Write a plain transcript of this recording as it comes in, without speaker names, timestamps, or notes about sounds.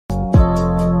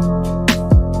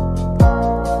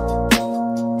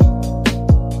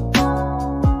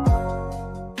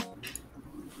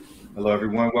Hello,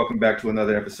 everyone. Welcome back to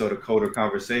another episode of Coder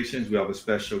Conversations. We have a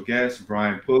special guest,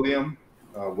 Brian Pulliam.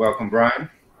 Welcome, Brian.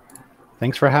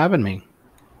 Thanks for having me.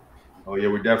 Oh, yeah,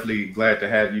 we're definitely glad to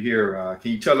have you here.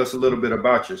 Can you tell us a little bit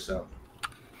about yourself?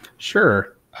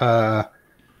 Sure.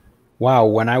 Wow.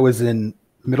 When I was in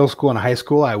middle school and high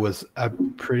school, I was a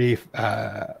pretty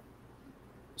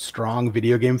strong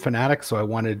video game fanatic. So I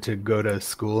wanted to go to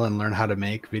school and learn how to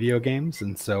make video games.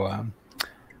 And so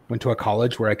went to a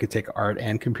college where I could take art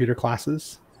and computer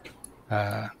classes.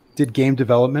 Did game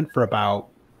development for about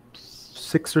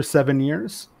 6 or 7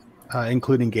 years,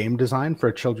 including game design for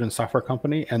a children's software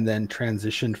company, and then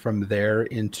transitioned from there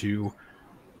into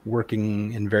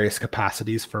working in various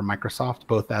capacities for Microsoft,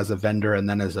 both as a vendor and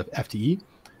then as a FTE.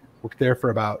 Worked there for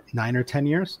about 9 or 10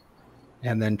 years,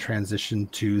 and then transitioned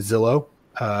to Zillow,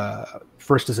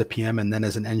 first as a PM and then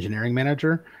as an engineering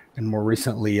manager, and more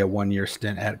recently a 1-year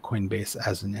stint at Coinbase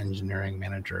as an engineering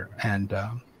manager. And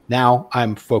now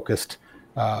I'm focused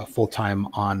full-time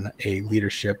on a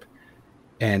leadership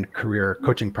and career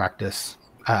coaching practice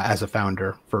as a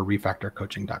founder for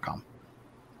refactorcoaching.com.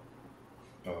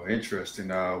 Oh, interesting.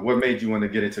 What made you want to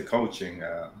get into coaching?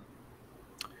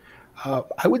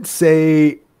 I would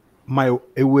say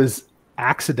it was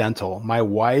accidental. My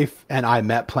wife and I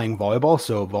met playing volleyball.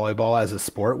 So volleyball as a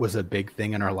sport was a big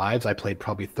thing in our lives. I played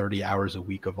probably 30 hours a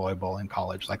week of volleyball in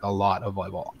college, like a lot of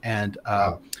volleyball.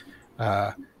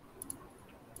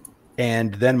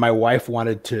 And then my wife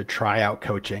wanted to try out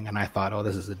coaching, and I thought, oh,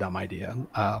 this is a dumb idea.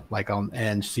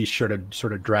 And she sort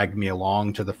of dragged me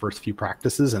along to the first few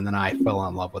practices, and then I fell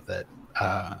in love with it.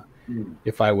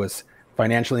 If I was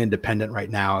financially independent right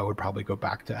now, I would probably go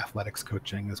back to athletics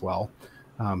coaching as well.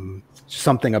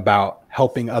 Something about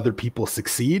helping other people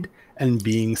succeed and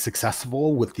being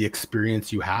successful with the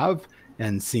experience you have,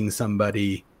 and seeing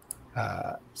somebody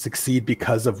succeed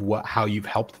because of how you've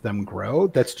helped them grow.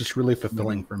 That's just really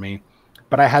fulfilling for me.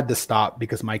 But I had to stop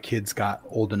because my kids got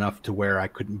old enough to where I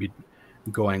couldn't be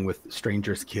going with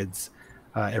strangers' kids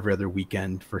every other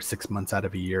weekend for 6 months out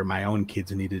of a year. My own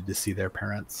kids needed to see their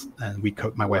parents, and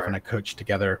my wife and I coached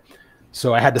together.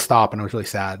 So I had to stop, and I was really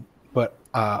sad. But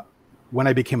when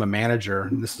I became a manager,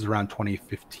 and this is around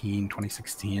 2015,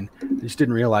 2016, I just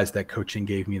didn't realize that coaching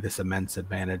gave me this immense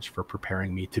advantage for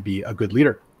preparing me to be a good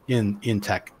leader in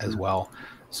tech as well.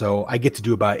 So I get to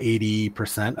do about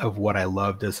 80% of what I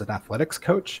loved as an athletics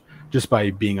coach just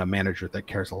by being a manager that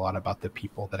cares a lot about the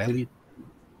people that I lead.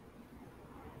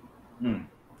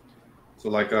 So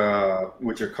like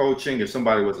with your coaching, if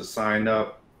somebody was to sign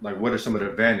up, like what are some of the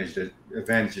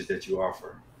advantages that you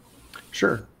offer?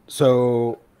 Sure.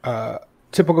 So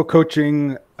typical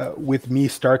coaching with me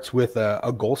starts with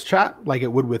a goals chat, like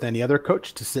it would with any other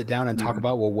coach, to sit down and talk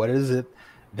about, well, what is it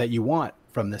that you want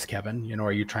from this, Kevin? You know,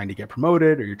 are you trying to get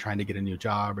promoted? Are you trying to get a new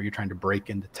job? Are you trying to break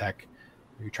into tech?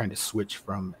 Are you trying to switch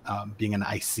from being an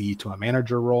IC to a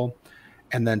manager role?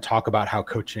 And then talk about how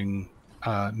coaching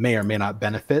may or may not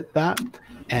benefit that,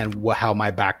 and how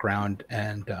my background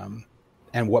and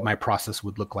what my process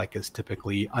would look like is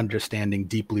typically understanding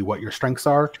deeply what your strengths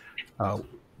are,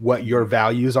 what your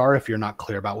values are if you're not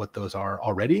clear about what those are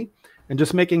already, and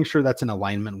just making sure that's in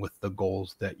alignment with the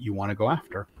goals that you want to go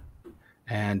after.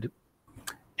 And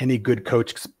any good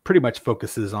coach pretty much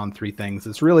focuses on 3 things.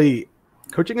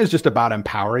 Coaching is just about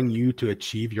empowering you to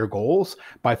achieve your goals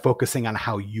by focusing on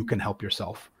how you can help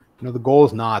yourself. You know, the goal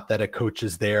is not that a coach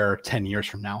is there 10 years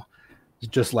from now.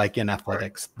 Just like in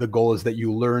athletics, the goal is that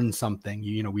you learn something.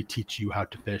 We teach you how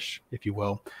to fish, if you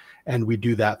will. And we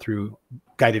do that through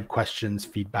guided questions,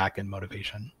 feedback, and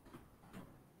motivation.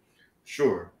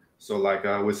 Sure. So like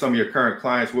with some of your current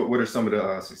clients, what are some of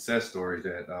the success stories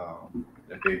that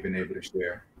they've been able to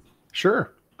share?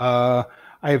 Sure. I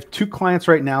have 2 clients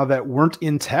right now that weren't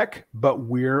in tech, but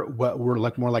we're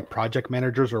like more like project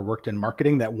managers or worked in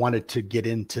marketing that wanted to get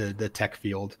into the tech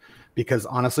field because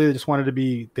honestly,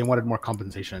 they wanted more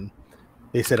compensation.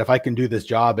 They said, if I can do this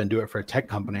job and do it for a tech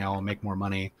company, I'll make more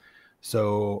money.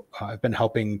 So I've been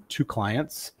helping 2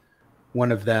 clients,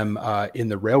 one of them in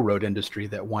the railroad industry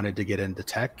that wanted to get into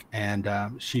tech. And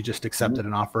she just accepted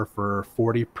an offer for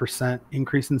 40%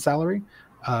 increase in salary.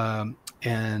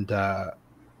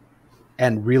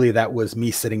 And really that was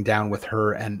me sitting down with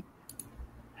her and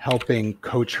helping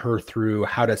coach her through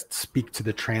how to speak to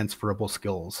the transferable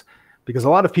skills, because a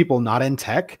lot of people not in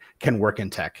tech can work in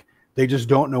tech. They just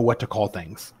don't know what to call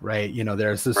things, right?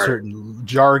 There's this certain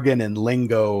jargon and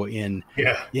lingo in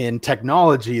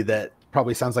technology that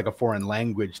probably sounds like a foreign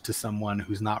language to someone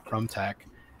who's not from tech,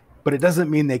 but it doesn't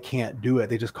mean they can't do it.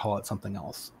 They just call it something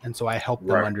else. And so I help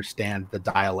them understand the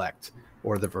dialect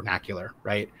or the vernacular,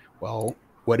 right? Well,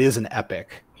 what is an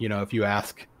epic? If you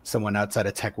ask someone outside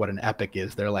of tech what an epic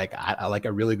is. They're like, I like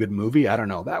a really good movie. I don't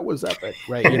know, that was epic,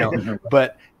 right? You know,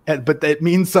 but it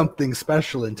means something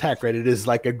special in tech, right? It is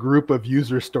like a group of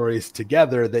user stories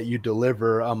together that you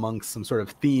deliver amongst some sort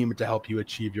of theme to help you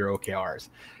achieve your OKRs.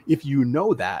 If you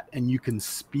know that and you can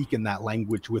speak in that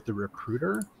language with the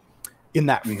recruiter in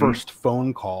that first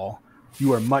phone call,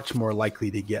 you are much more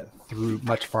likely to get through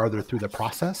much farther through the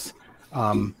process.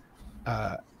 And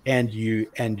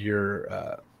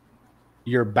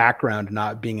your background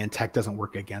not being in tech doesn't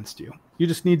work against you. You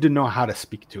just need to know how to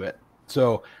speak to it.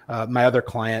 So my other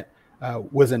client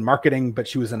was in marketing, but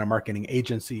she was in a marketing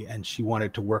agency and she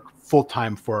wanted to work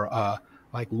full-time for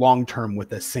like long-term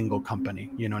with a single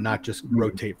company, you know, not just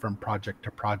rotate from project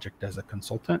to project as a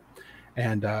consultant.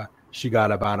 And she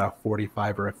got about a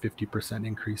 45 or a 50%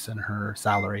 increase in her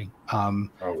salary.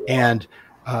 And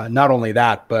not only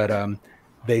that, but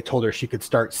they told her she could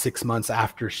start 6 months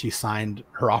after she signed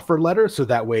her offer letter. So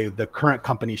that way the current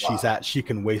company she's at, she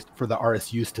can wait for the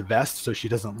RSUs to vest so she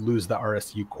doesn't lose the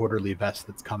RSU quarterly vest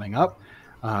that's coming up.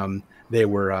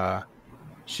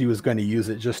 She was going to use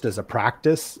it just as a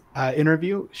practice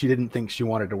interview. She didn't think she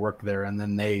wanted to work there. And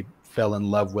then they fell in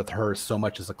love with her so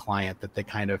much as a client that they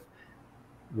kind of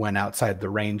went outside the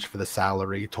range for the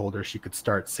salary, told her she could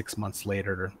start 6 months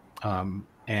later.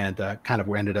 And kind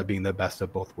of ended up being the best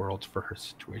of both worlds for her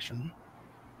situation.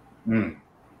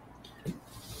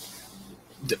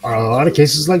 Are a lot of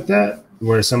cases like that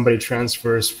where somebody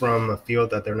transfers from a field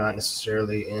that they're not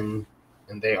necessarily in,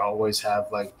 and they always have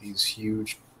like these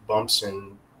huge bumps?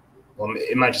 And well,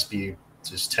 it might just be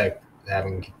just tech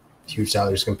having huge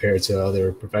salaries compared to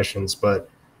other professions. But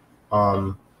what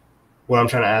I'm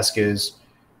trying to ask is,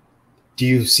 do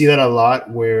you see that a lot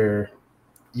where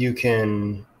you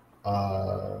can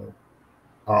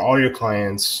are all your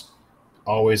clients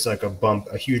always like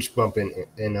a huge bump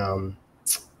in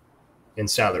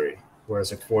salary,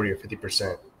 whereas like 40 or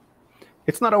 50%?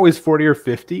 It's not always 40 or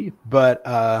 50,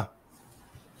 but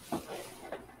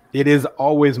it is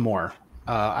always more.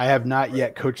 I have not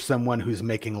yet coached someone who's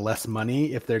making less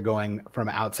money if they're going from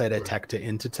outside of tech to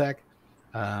into tech.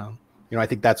 I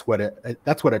think that's what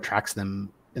attracts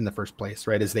them in the first place,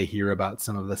 right? As they hear about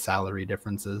some of the salary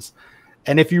differences.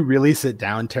 And if you really sit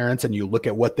down, Terrence, and you look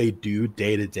at what they do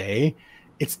day to day,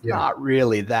 it's not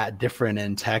really that different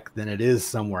in tech than it is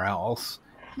somewhere else.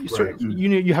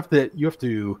 You have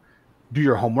to do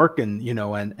your homework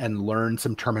and learn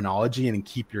some terminology and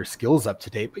keep your skills up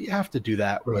to date. But you have to do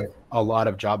that with a lot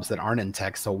of jobs that aren't in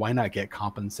tech. So why not get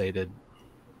compensated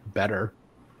better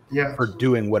for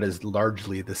doing what is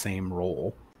largely the same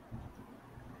role?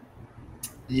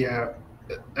 Yeah.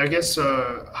 I guess,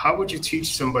 how would you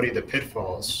teach somebody the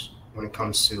pitfalls when it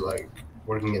comes to like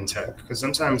working in tech? Because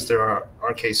sometimes there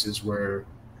are cases where,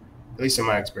 at least in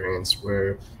my experience,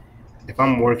 where if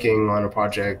I'm working on a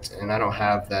project and I don't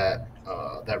have that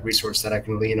resource that I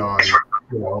can lean on,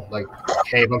 like,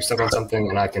 hey, if I'm stuck on something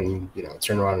and I can,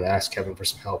 turn around and ask Kevin for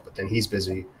some help, but then he's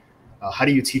busy. How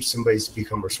do you teach somebody to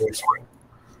become resourceful?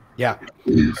 Yeah.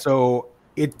 So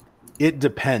it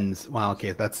depends. Well,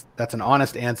 okay, that's an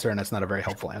honest answer, and it's not a very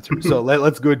helpful answer. So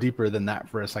let's go deeper than that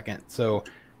for a second. So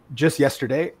just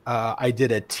yesterday, I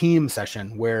did a team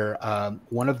session where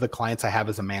one of the clients I have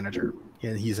is a manager,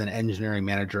 and he's an engineering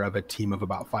manager of a team of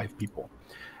about 5 people.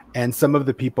 And some of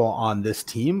the people on this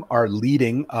team are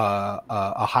leading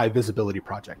a high visibility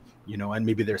project, and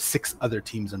maybe there's 6 other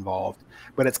teams involved,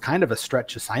 but it's kind of a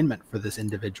stretch assignment for this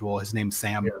individual. His name's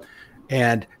Sam. Yeah.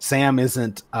 And Sam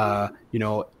isn't,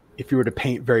 if you were to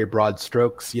paint very broad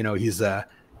strokes, he's a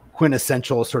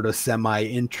quintessential sort of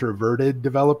semi-introverted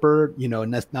developer,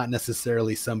 not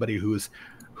necessarily somebody who's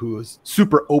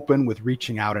super open with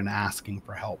reaching out and asking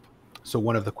for help. So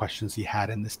one of the questions he had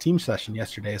in this team session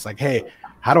yesterday is like, hey,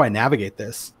 how do I navigate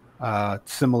this?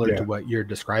 Similar to what you're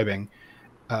describing.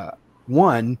 I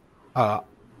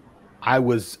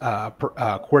was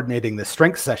coordinating the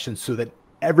strength session so that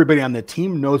everybody on the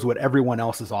team knows what everyone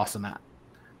else is awesome at.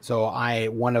 So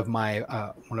one of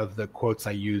the quotes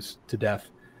I use to death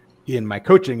in my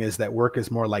coaching is that work is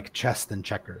more like chess than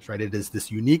checkers, right? It is this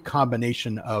unique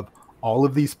combination of all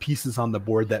of these pieces on the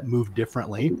board that move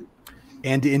differently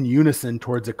and in unison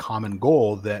towards a common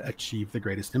goal that achieve the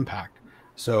greatest impact.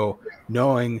 So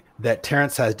knowing that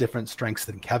Terrence has different strengths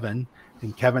than Kevin,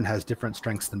 and Kevin has different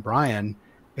strengths than Brian,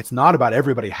 it's not about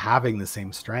everybody having the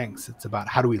same strengths. It's about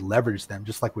how do we leverage them,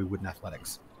 just like we would in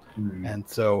athletics. Mm-hmm. And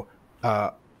so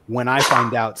when I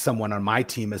find out someone on my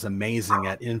team is amazing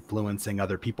at influencing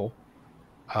other people,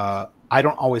 I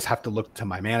don't always have to look to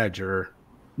my manager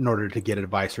in order to get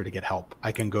advice or to get help.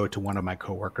 I can go to one of my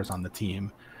coworkers on the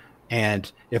team.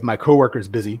 And if my coworker is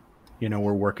busy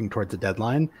we're working towards a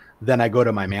deadline, then I go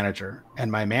to my manager,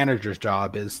 and my manager's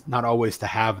job is not always to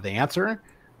have the answer,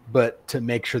 but to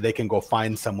make sure they can go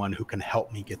find someone who can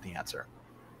help me get the answer,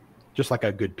 just like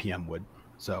a good PM would.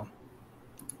 So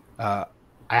I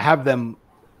have them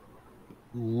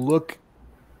look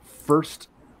first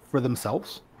for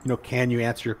themselves. Can you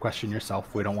answer your question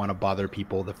yourself? We don't want to bother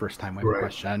people the first time we have a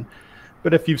question.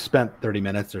 But if you've spent 30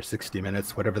 minutes or 60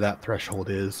 minutes, whatever that threshold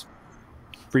is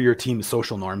for your team's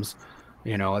social norms,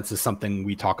 this is something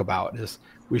we talk about, is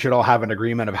we should all have an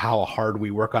agreement of how hard we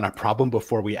work on a problem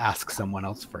before we ask someone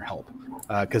else for help.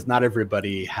 Because not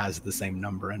everybody has the same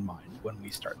number in mind when we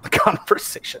start the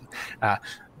conversation.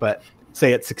 But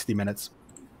say it's 60 minutes.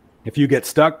 If you get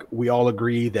stuck, we all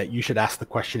agree that you should ask the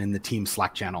question in the team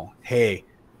Slack channel. Hey,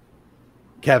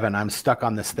 Kevin, I'm stuck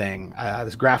on this thing,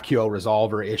 this GraphQL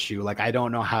resolver issue. Like, I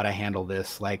don't know how to handle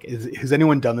this. Like, has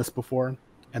anyone done this before?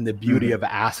 And the beauty of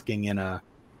asking in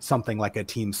something like a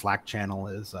team Slack channel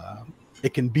is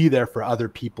it can be there for other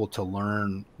people to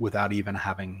learn without even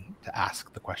having to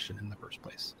ask the question in the first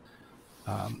place.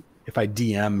 If I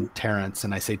DM Terrence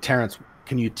and I say, Terrence,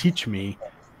 can you teach me?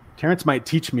 Terrence might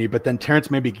teach me, but then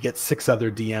Terrence maybe gets 6 other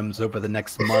DMs over the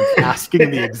next month asking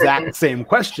the exact same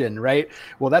question, right?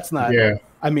 Well, that's not,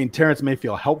 I mean, Terrence may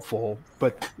feel helpful,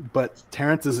 but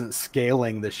Terrence isn't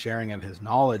scaling the sharing of his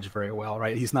knowledge very well,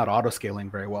 right? He's not auto-scaling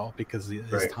very well because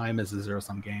his time is a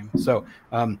zero-sum game. So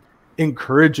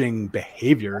encouraging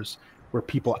behaviors where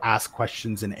people ask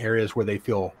questions in areas where they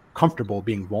feel comfortable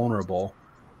being vulnerable,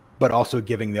 but also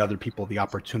giving the other people the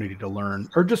opportunity to learn,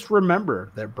 or just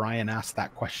remember that Brian asked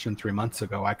that question 3 months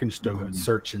ago. I can just go and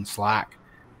search in Slack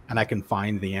and I can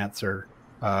find the answer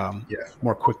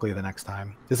more quickly the next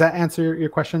time. Does that answer your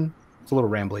question? It's a little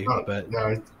rambly, but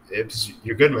no,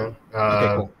 you're good, man.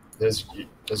 Okay, cool.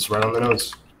 That's right on the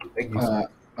nose. Thank you. I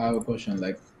have a question.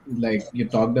 Like you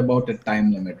talked about a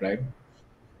time limit, right?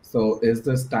 So is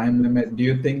this time limit, do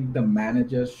you think the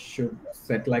manager should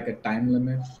set like a time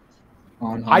limit?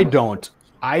 I don't.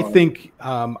 I think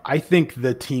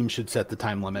the team should set the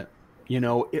time limit.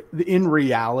 In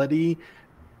reality,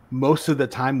 most of the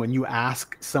time when you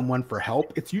ask someone for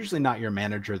help, it's usually not your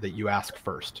manager that you ask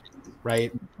first,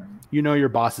 right? Your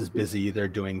boss is busy, they're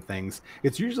doing things.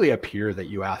 It's usually a peer that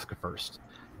you ask first.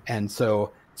 And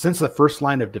so since the first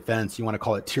line of defense, you want to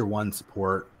call it tier 1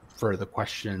 support for the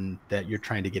question that you're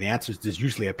trying to get answers, is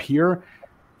usually a peer.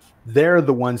 They're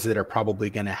the ones that are probably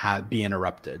going to be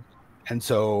interrupted. And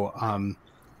so,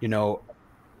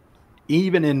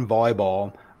 even in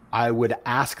volleyball, I would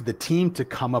ask the team to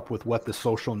come up with what the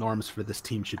social norms for this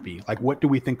team should be. Like, what do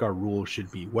we think our rules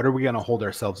should be? What are we going to hold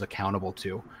ourselves accountable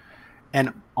to?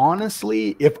 And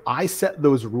honestly, if I set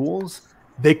those rules,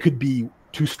 they could be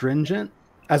too stringent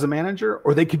as a manager,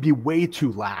 or they could be way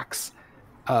too lax.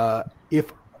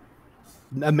 If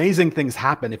amazing things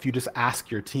happen, if you just ask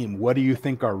your team, what do you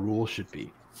think our rules should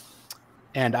be?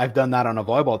 And I've done that on a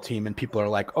volleyball team, and people are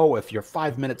like, oh, if you're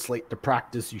 5 minutes late to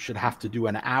practice, you should have to do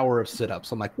an hour of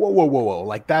sit-ups. I'm like, whoa.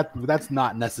 Like that's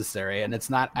not necessary. And it's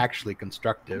not actually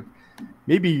constructive.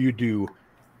 Maybe you do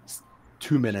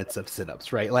 2 minutes of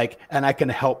sit-ups, right? Like, and I can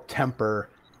help temper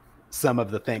some of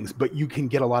the things, but you can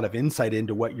get a lot of insight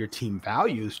into what your team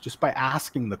values just by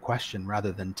asking the question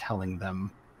rather than telling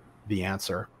them the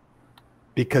answer.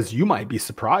 Because you might be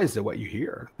surprised at what you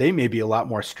hear. They may be a lot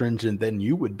more stringent than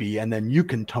you would be, and then you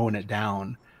can tone it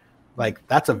down. Like,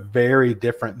 that's a very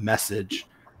different message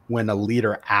when a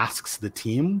leader asks the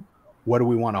team, what do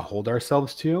we want to hold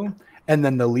ourselves to? And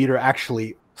then the leader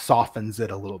actually softens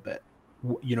it a little bit.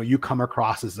 You come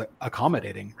across as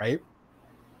accommodating, right?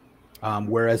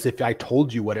 Whereas if I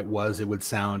told you what it was, it would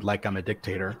sound like I'm a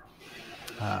dictator.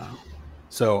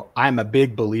 So I'm a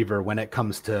big believer when it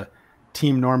comes to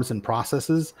team norms and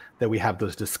processes that we have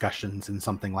those discussions in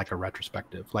something like a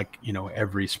retrospective, like,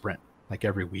 every sprint, like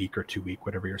every week or 2 week,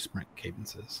 whatever your sprint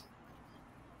cadence is.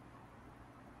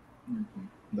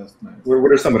 That's nice. What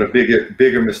are some of the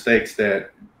bigger mistakes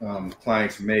that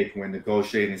clients make when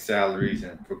negotiating salaries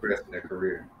and progressing their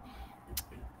career?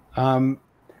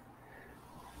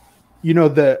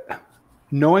 The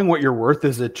knowing what you're worth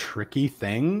is a tricky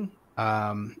thing.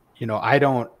 I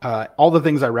don't, all the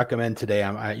things I recommend today,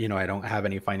 I don't have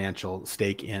any financial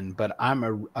stake in, but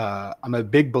I'm a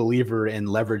big believer in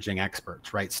leveraging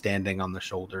experts, right? Standing on the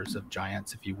shoulders of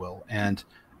giants, if you will. And,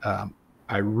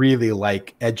 I really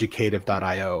like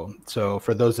educative.io. So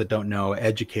for those that don't know,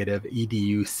 educative,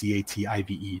 educative.io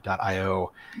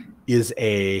is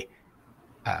a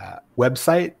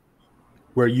website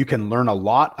where you can learn a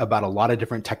lot about a lot of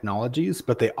different technologies,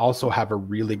 but they also have a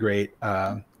really great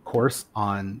course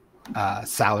on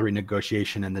salary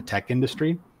negotiation in the tech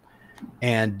industry.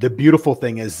 And the beautiful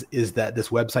thing is that this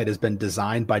website has been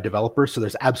designed by developers, so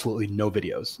there's absolutely no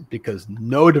videos, because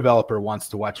no developer wants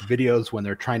to watch videos when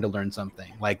they're trying to learn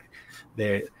something. Like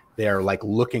they're like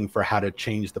looking for how to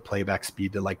change the playback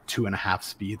speed to like 2.5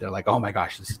 speed. They're like, oh my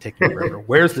gosh, this is taking forever.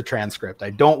 Where's the transcript?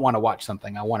 I don't want to watch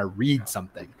something. I want to read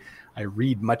something. I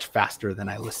read much faster than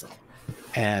I listen.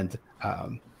 And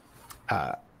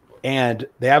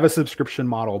they have a subscription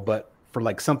model, but for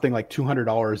like something like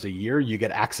 $200 a year, you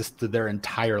get access to their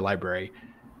entire library,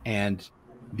 and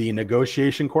the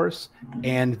negotiation course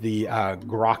and the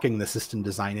grokking the system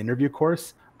design interview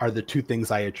course are the two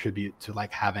things I attribute to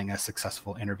like having a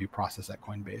successful interview process at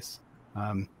Coinbase.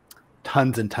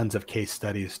 Tons and tons of case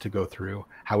studies to go through.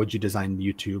 How would you design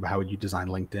YouTube? How would you design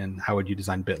LinkedIn? How would you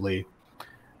design Bitly?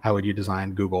 How would you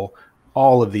design Google?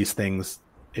 All of these things.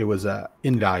 It was an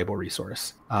invaluable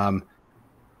resource. I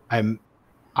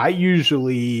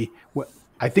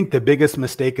think the biggest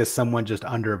mistake is someone just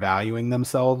undervaluing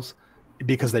themselves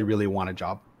because they really want a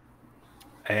job.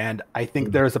 And I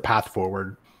think there's a path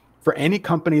forward for any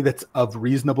company that's of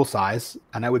reasonable size.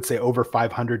 And I would say over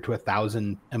 500 to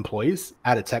 1,000 employees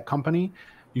at a tech company.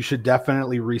 You should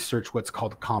definitely research what's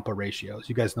called compa ratios.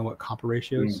 You guys know what compa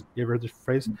ratio is? You ever heard this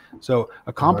phrase? So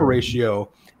a compa ratio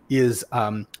is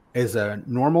a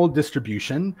normal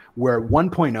distribution where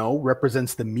 1.0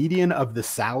 represents the median of the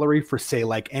salary for, say,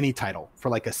 like any title. For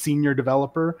like a senior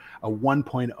developer, a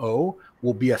 1.0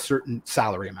 will be a certain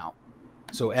salary amount.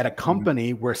 So at a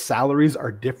company where salaries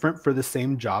are different for the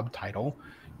same job title,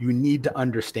 you need to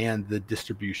understand the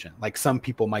distribution. Like some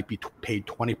people might be paid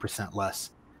 20%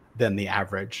 less than the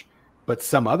average, but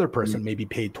some other person may be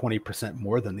paid 20%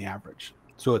 more than the average.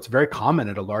 So it's very common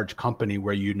at a large company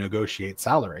where you negotiate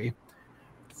salary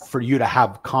for you to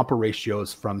have compa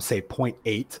ratios from say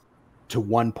 0.8 to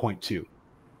 1.2.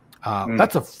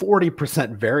 That's a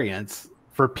 40% variance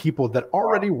for people that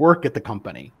already work at the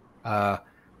company.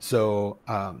 So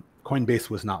Coinbase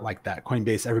was not like that.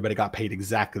 Coinbase, everybody got paid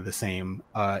exactly the same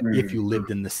if you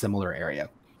lived in the similar area.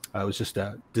 It was just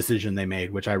a decision they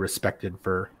made, which I respected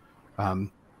for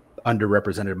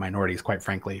underrepresented minorities, quite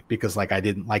frankly, because like I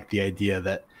didn't like the idea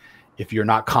that if you're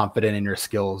not confident in your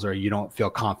skills or you don't feel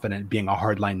confident being a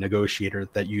hardline negotiator,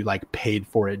 that you like paid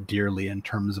for it dearly in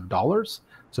terms of dollars.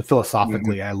 So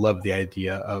philosophically, I love the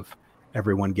idea of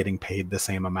everyone getting paid the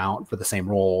same amount for the same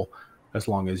role, as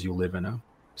long as you live in a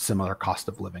similar cost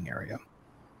of living area.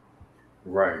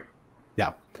 Right.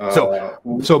 Yeah.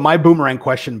 So my boomerang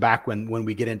question back when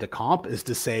we get into comp is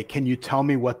to say, can you tell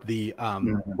me what the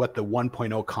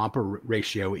 1.0 comp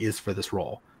ratio is for this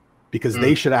role? Because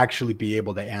they should actually be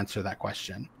able to answer that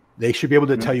question. They should be able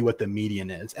to tell you what the median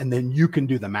is, and then you can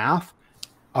do the math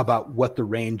about what the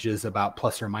range is about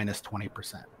plus or minus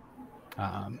 20%.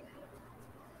 And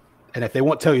if they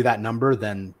won't tell you that number,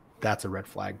 then that's a red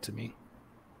flag to me.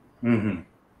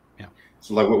 Yeah.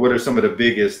 So like, what are some of the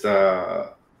biggest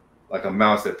like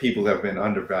amounts that people have been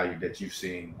undervalued that you've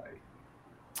seen? Like,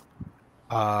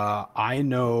 I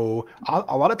know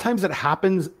a lot of times it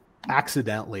happens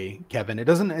accidentally, Kevin.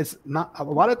 It's not, a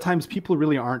lot of times people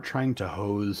really aren't trying to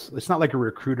hose. It's not like a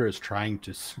recruiter is trying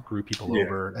to screw people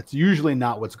over. That's usually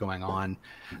not what's going on.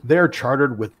 They're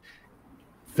chartered with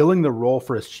filling the role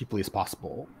for as cheaply as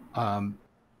possible.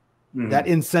 That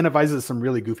incentivizes some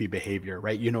really goofy behavior,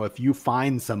 right? You know, if you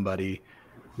find somebody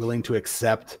willing to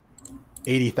accept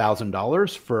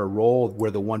 $80,000 for a role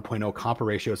where the 1.0 compa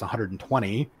ratio is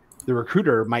 120, the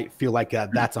recruiter might feel like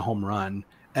that's a home run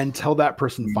until that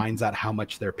person finds out how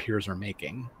much their peers are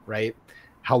making, right?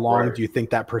 How long do you think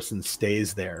that person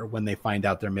stays there when they find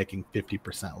out they're making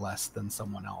 50% less than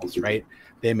someone else, right?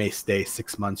 They may stay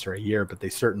 6 months or a year, but they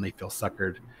certainly feel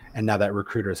suckered. And now that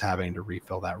recruiter is having to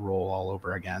refill that role all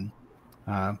over again.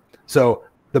 So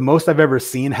the most I've ever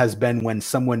seen has been when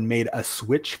someone made a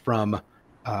switch from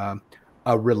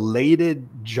a related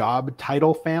job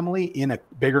title family in a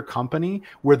bigger company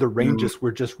where the ranges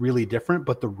were just really different,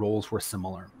 but the roles were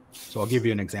similar. So I'll give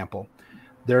you an example.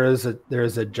 There is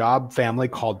a job family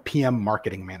called PM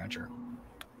Marketing Manager.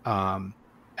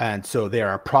 And so they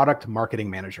are a product marketing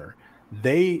manager.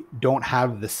 They don't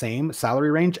have the same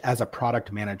salary range as a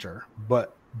product manager,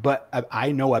 but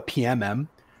I know a PMM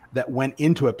that went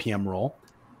into a PM role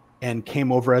and came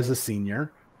over as a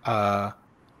senior.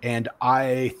 And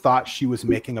I thought she was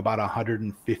making about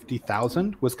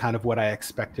 150,000 was kind of what I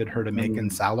expected her to make in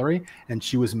salary. And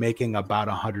she was making about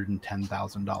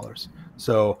 $110,000.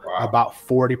 So about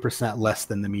 40% less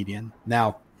than the median.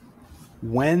 Now,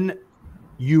 when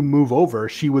you move over,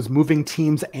 she was moving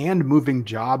teams and moving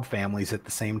job families at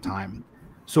the same time.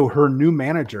 So her new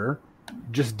manager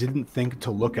just didn't think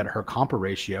to look at her compa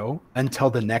ratio until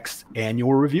the next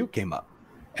annual review came up.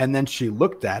 And then she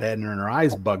looked at it and her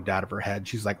eyes bugged out of her head.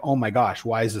 She's like, oh my gosh,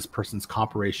 why is this person's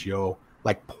compa ratio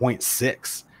like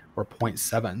 0.6 or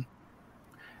 0.7?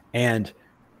 And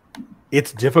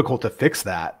it's difficult to fix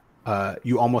that.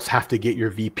 You almost have to get your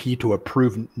VP to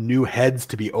approve new heads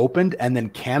to be opened and then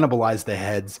cannibalize the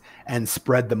heads and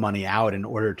spread the money out in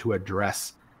order to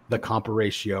address the compa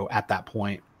ratio at that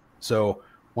point. So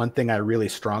one thing I really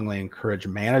strongly encourage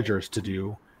managers to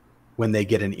do when they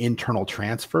get an internal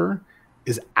transfer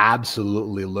is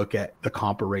absolutely look at the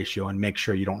compa ratio and make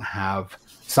sure you don't have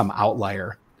some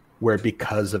outlier where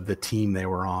because of the team they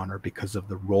were on or because of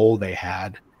the role they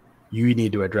had, you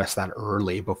need to address that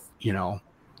early. But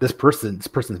this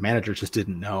person's manager just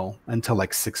didn't know until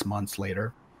like 6 months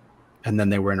later. And then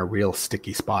they were in a real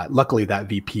sticky spot. Luckily, that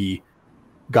VP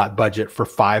got budget for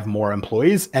 5 more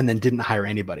employees and then didn't hire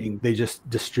anybody. They just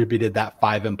distributed that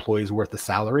 5 employees worth of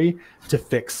salary to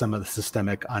fix some of the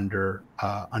systemic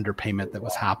underpayment that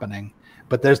was happening.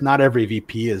 But there's not every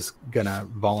VP is gonna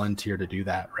volunteer to do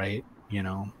that, right?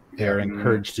 They're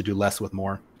encouraged to do less with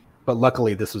more. But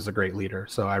luckily, this was a great leader,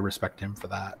 so I respect him for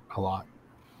that a lot.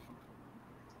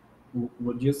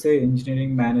 Would you say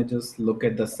engineering managers look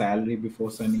at the salary before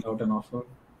sending out an offer,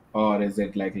 or is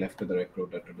it like left to the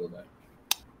recruiter to do that?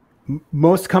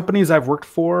 Most companies I've worked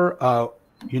for,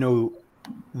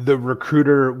 the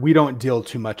recruiter, we don't deal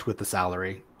too much with the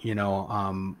salary.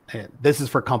 This is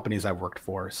for companies I've worked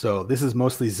for. So this is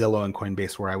mostly Zillow and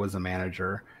Coinbase where I was a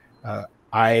manager.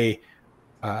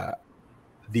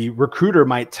 The recruiter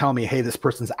might tell me, hey, this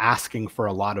person's asking for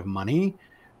a lot of money.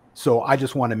 So I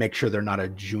just want to make sure they're not a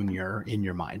junior in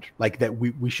your mind, like that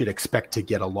we should expect to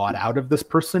get a lot out of this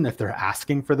person if they're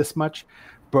asking for this much.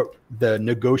 But the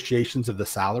negotiations of the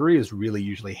salary is really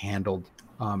usually handled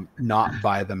not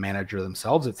by the manager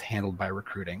themselves. It's handled by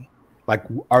recruiting. Like,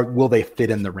 will they fit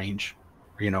in the range?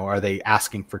 Are they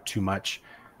asking for too much?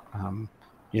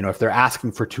 If they're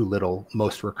asking for too little,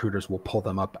 most recruiters will pull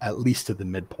them up at least to the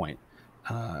midpoint.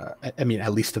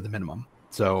 At least to the minimum.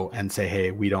 So, and say,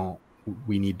 hey,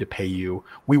 we need to pay you.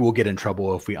 We will get in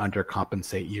trouble if we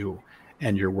undercompensate you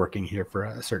and you're working here for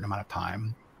a certain amount of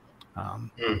time.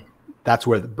 That's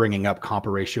where bringing up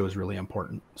compa ratio is really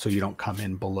important. So you don't want to come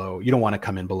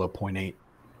in below 0.8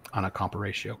 on a compa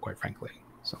ratio, quite frankly.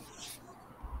 So.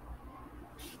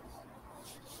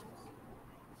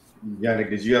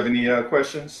 Yannick, did you have any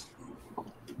questions?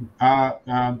 Not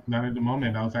at the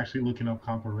moment. I was actually looking up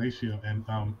compa ratio and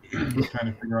trying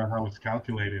to figure out how it's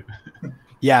calculated.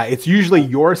 Yeah, it's usually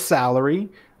your salary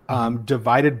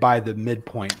divided by the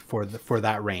midpoint for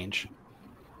that range.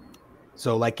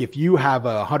 So like if you have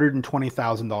a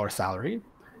 $120,000 salary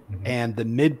and the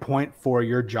midpoint for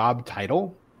your job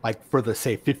title, like for the,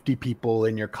 say, 50 people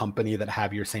in your company that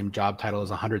have your same job title as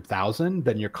 100,000,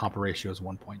 then your compa ratio is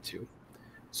 1.2.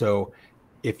 So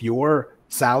if your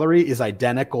salary is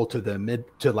identical to the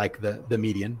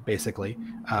median, basically,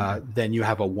 then you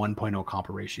have a 1.0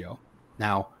 compa ratio.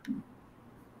 Now,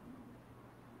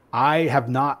 I have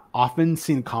not often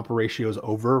seen compa ratios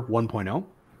over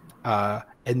 1.0.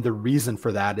 And the reason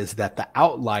for that is that the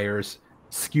outliers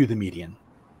skew the median,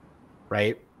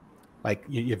 right? Like,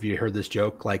 if you heard this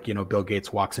joke, like, Bill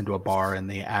Gates walks into a bar and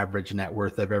the average net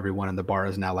worth of everyone in the bar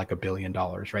is now like $1 billion,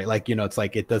 right? Like, it's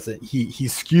like, it doesn't, he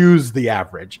skews the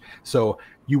average. So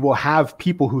you will have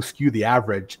people who skew the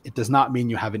average. It does not mean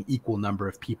you have an equal number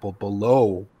of people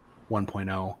below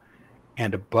 1.0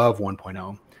 and above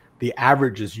 1.0. The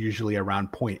average is usually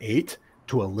around 0.8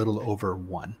 to a little over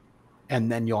 1. And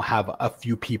then you'll have a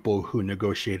few people who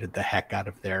negotiated the heck out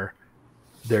of their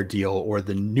deal, or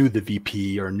knew the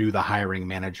VP or knew the hiring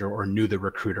manager or knew the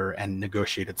recruiter and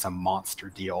negotiated some monster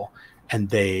deal. And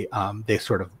they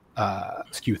sort of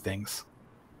skew things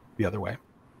the other way.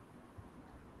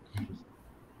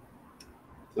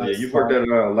 So yeah, you've worked at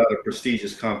a lot of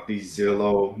prestigious companies,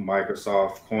 Zillow,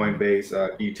 Microsoft, Coinbase.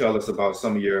 Can you tell us about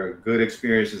some of your good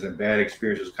experiences and bad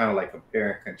experiences, kind of like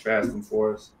compare and contrast them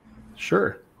for us?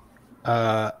 Sure.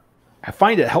 I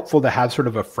find it helpful to have sort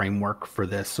of a framework for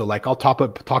this. So like I'll talk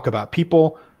about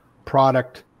people,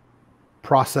 product,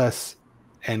 process,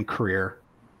 and career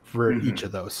for each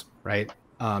of those, right?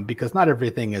 Because not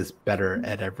everything is better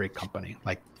at every company,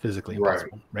 like physically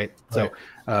impossible, right? So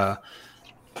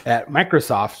at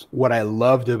Microsoft, what I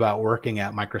loved about working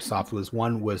at Microsoft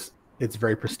was it's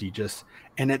very prestigious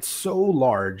and it's so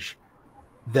large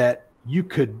that you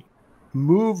could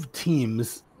move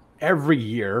teams every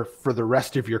year for the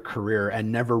rest of your career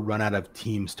and never run out of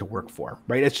teams to work for,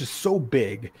 right? It's just so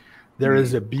big there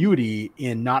is a beauty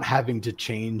in not having to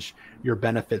change your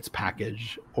benefits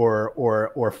package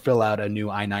or fill out a new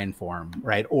I-9 form,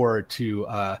 right? Or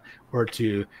to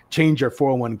change your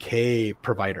 401k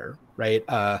provider, right?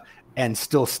 And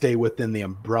still stay within the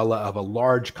umbrella of a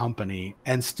large company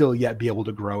and still yet be able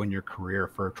to grow in your career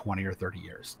for 20 or 30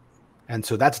 years. And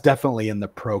so that's definitely in the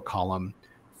pro column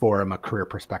from a career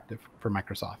perspective for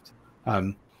Microsoft.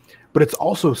 But it's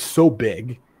also so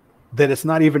big that it's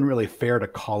not even really fair to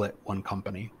call it one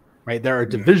company, right? There are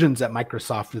divisions at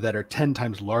Microsoft that are 10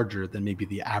 times larger than maybe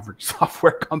the average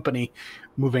software company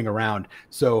moving around.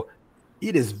 So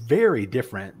it is very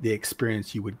different, the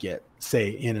experience you would get,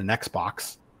 say, in an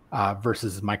Xbox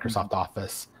versus Microsoft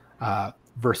Office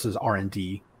versus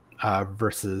R&D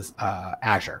versus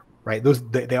Azure, right?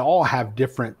 They all have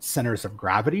different centers of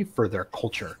gravity for their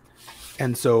culture.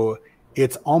 And so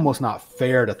it's almost not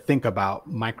fair to think about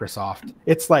Microsoft.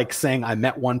 It's like saying I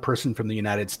met one person from the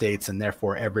United States and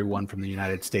therefore everyone from the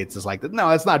United States is like, no,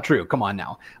 that's not true. Come on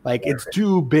now. Like, it's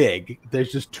too big.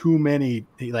 There's just too many,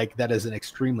 like, that is an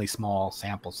extremely small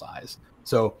sample size.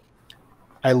 So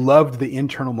I loved the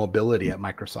internal mobility at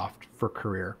Microsoft for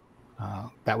career.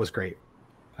 That was great.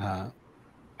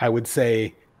 I would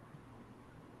say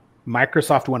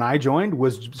Microsoft, when I joined,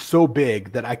 was so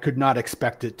big that I could not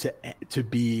expect it to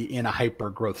be in a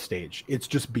hyper growth stage. It's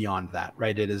just beyond that,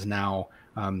 right? It is now,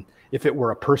 if it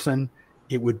were a person,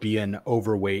 it would be an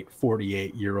overweight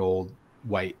 48-year-old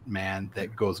white man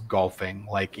that goes golfing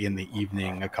like in the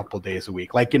evening a couple days a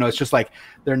week. Like, it's just like,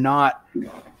 they're not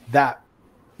that.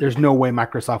 There's no way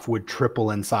Microsoft would triple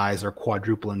in size or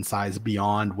quadruple in size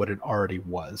beyond what it already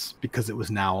was, because it was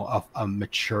now a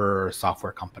mature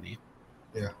software company.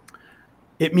 Yeah.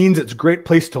 It means it's a great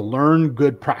place to learn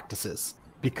good practices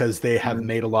because they have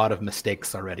made a lot of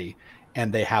mistakes already,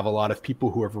 and they have a lot of people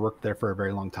who have worked there for a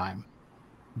very long time.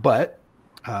 But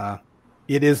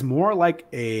it is more like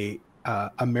a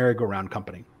merry-go-round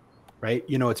company, right?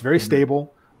 It's very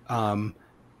stable. And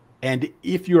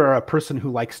if you are a person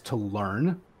who likes to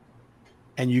learn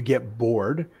and you get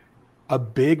bored, a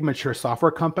big mature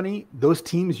software company, those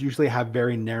teams usually have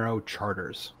very narrow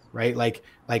charters, right? Like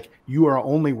you are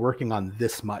only working on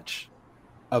this much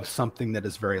of something that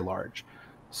is very large.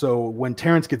 So when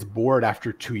Terrence gets bored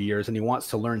after 2 years and he wants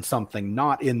to learn something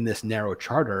not in this narrow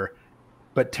charter,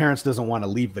 but Terrence doesn't want to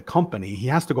leave the company, he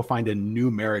has to go find a new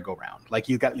merry-go-round. Like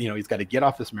he's got to get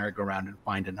off this merry-go-round and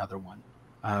find another one.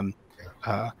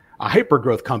 A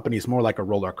hyper-growth company is more like a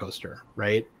roller coaster,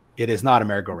 right? It is not a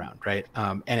merry-go-round, right?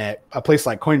 And at a place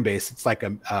like Coinbase, it's like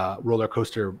a roller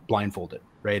coaster blindfolded,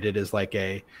 right? It is like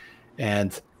there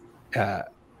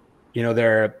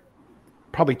are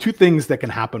probably two things that can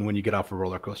happen when you get off a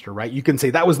roller coaster, right? You can say,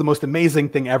 that was the most amazing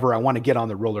thing ever, I want to get on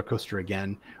the roller coaster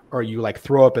again. Or you like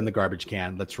throw up in the garbage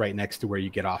can that's right next to where you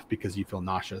get off because you feel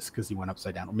nauseous because you went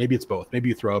upside down. Or maybe it's both. Maybe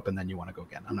you throw up and then you want to go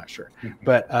again. I'm not sure.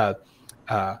 But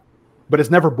it's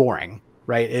never boring,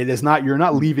 right? It is not, you're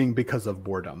not leaving because of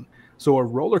boredom. So a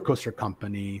roller coaster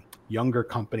company, younger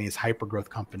companies, hyper growth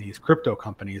companies, crypto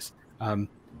companies,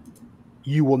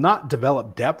 you will not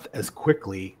develop depth as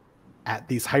quickly at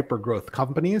these hyper growth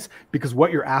companies because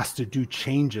what you're asked to do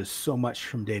changes so much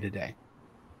from day to day.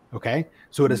 Okay.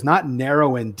 So it is not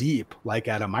narrow and deep like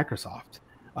at a Microsoft.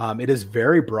 It is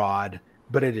very broad,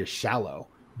 but it is shallow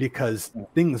because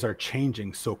things are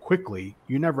changing so quickly.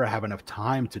 You never have enough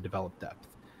time to develop depth.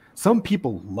 Some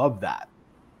people love that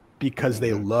because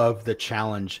they love the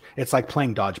challenge. It's like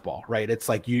playing dodgeball, right? It's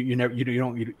like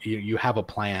you have a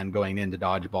plan going into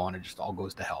dodgeball and it just all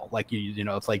goes to hell. Like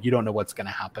it's like you don't know what's going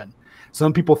to happen.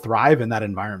 Some people thrive in that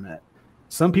environment.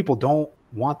 Some people don't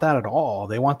want that at all.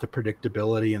 They want the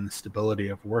predictability and the stability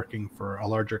of working for a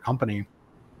larger company.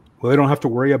 Well, they don't have to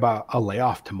worry about a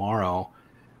layoff tomorrow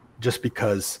just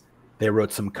because they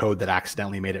wrote some code that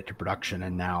accidentally made it to production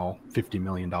and now $50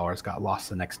 million got lost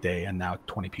the next day and now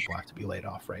 20 people have to be laid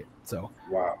off, right? So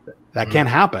wow, that can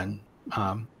happen.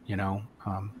 That's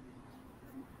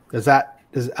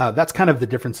kind of the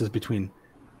differences between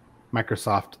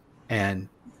Microsoft and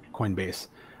Coinbase.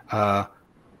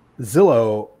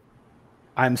 Zillow,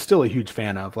 I'm still a huge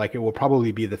fan of. Like, it will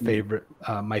probably be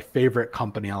my favorite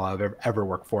company I'll ever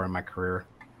work for in my career.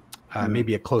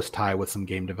 Maybe a close tie with some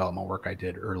game development work I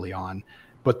did early on.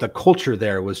 But the culture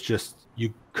there was just,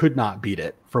 you could not beat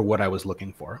it for what I was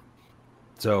looking for.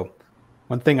 So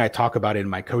one thing I talk about in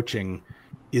my coaching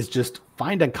is just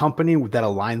find a company that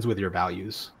aligns with your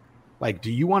values. Like,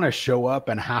 do you want to show up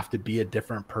and have to be a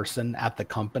different person at the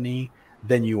company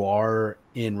than you are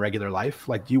in regular life?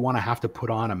 Like, do you want to have to put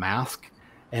on a mask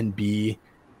and be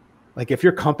like, if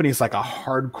your company's like a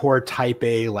hardcore type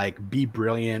A, like be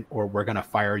brilliant or we're going to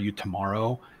fire you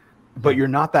tomorrow, but you're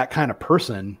not that kind of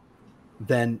person,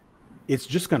 then it's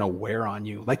just going to wear on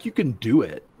you. Like you can do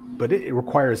it, but it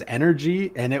requires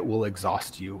energy and it will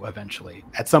exhaust you eventually.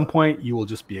 At some point, you will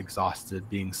just be exhausted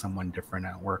being someone different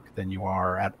at work than you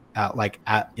are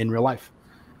at in real life.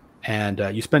 And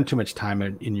you spend too much time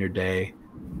in your day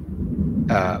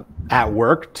at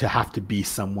work to have to be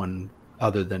someone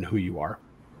other than who you are.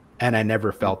 And I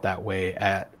never felt that way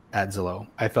at Zillow.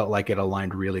 I felt like it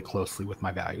aligned really closely with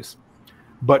my values.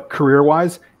 But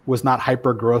career-wise, was not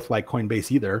hyper growth like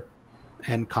Coinbase either.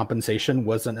 And compensation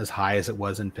wasn't as high as it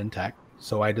was in fintech.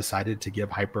 So I decided to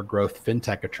give hyper growth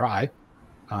fintech a try.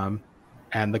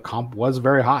 And the comp was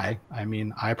very high. I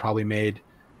mean, I probably made,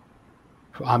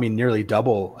 nearly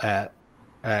double at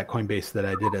Coinbase that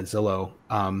I did at Zillow.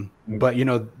 But, you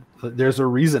know, there's a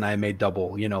reason I made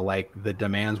double, you know, like the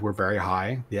demands were very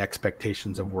high. The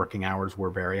expectations of working hours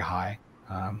were very high.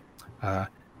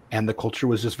 And the culture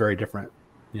was just very different.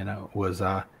 You know, it was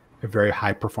a very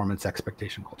high performance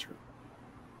expectation culture.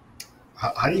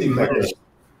 How do you manage?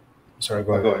 Sorry,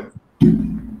 go ahead.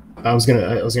 I was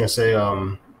gonna say,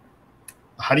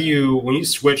 how do you, when you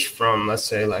switch from, let's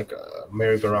say, like a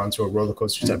merry-go-round to a roller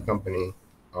coaster type company,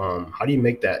 how do you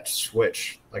make that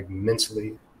switch, like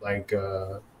mentally, like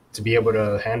to be able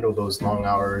to handle those long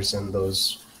hours and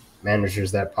those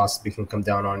managers that possibly can come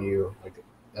down on you? Like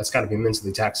that's got to be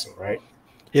mentally taxing, right?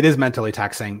 It is mentally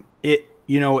taxing.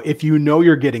 You know, if you know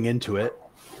you're getting into it,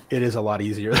 it is a lot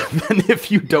easier than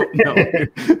if you don't know.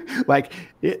 Like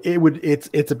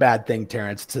it's a bad thing,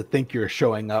 Terrence, to think you're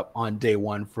showing up on day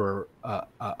one for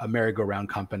a merry-go-round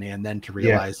company and then to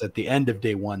realize at the end of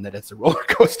day one that it's a roller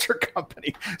coaster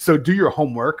company. So do your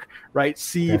homework, right?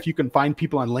 See if you can find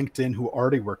people on LinkedIn who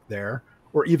already work there,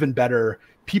 or even better,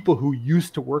 people who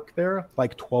used to work there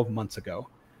like 12 months ago.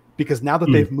 Because now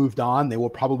that they've moved on, they will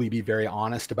probably be very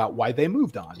honest about why they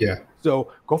moved on. Yeah.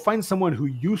 So go find someone who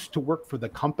used to work for the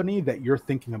company that you're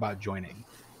thinking about joining.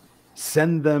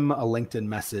 Send them a LinkedIn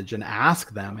message and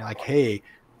ask them like, hey,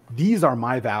 these are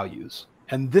my values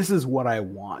and this is what I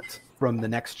want from the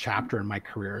next chapter in my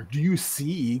career. Do you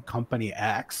see company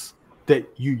X that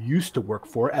you used to work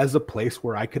for as a place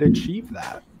where I could achieve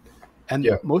that? And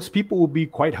most people will be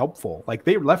quite helpful. Like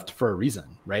they left for a reason,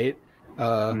 right?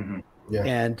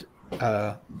 And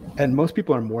most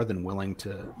people are more than willing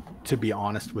to be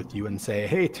honest with you and say,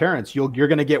 hey, Terrence, you're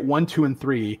going to get 1, 2, and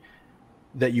 3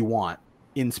 that you want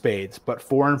in spades, but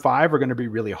 4 and 5 are going to be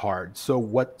really hard. So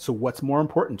what's more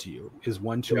important to you? Is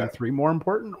 1, 2, and 3 more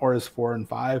important, or is 4 and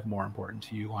 5 more important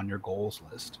to you on your goals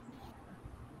list?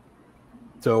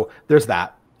 So there's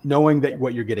that, knowing that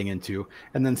what you're getting into.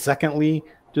 And then secondly,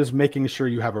 just making sure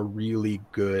you have a really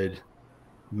good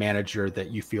manager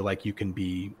that you feel like you can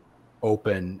be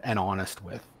open and honest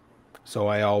with. So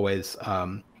I always,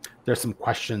 there's some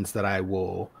questions that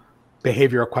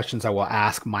behavioral questions I will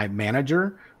ask my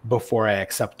manager before I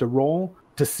accept a role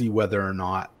to see whether or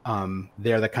not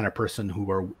they're the kind of person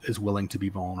who is willing to be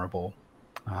vulnerable.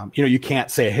 You know, you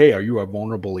can't say, hey, are you a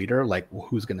vulnerable leader? Like, well,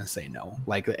 who's going to say no?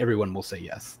 Like everyone will say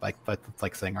yes. Like that's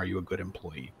like saying, are you a good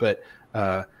employee? But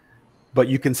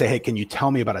you can say, hey, can you tell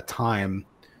me about a time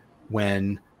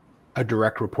when a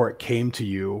direct report came to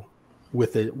you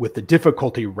with the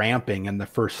difficulty ramping in the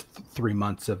first 3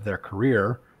 months of their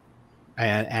career,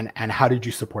 and how did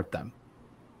you support them?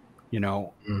 You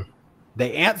know,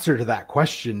 the answer to that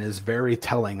question is very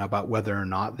telling about whether or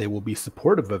not they will be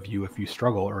supportive of you if you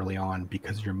struggle early on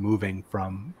because you're moving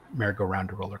from merry-go-round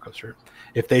to roller coaster.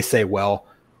 If they say, well,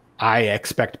 I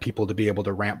expect people to be able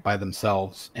to ramp by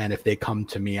themselves, and if they come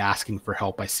to me asking for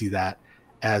help, I see that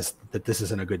as that this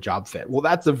isn't a good job fit. Well,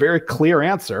 that's a very clear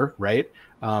answer, right?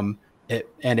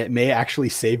 It may actually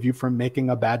save you from making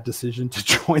a bad decision to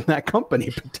join that company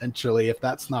potentially if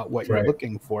that's not what you're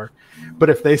looking for. But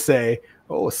if they say,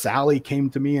 oh, Sally came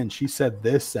to me and she said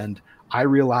this, and I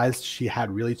realized she had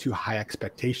really too high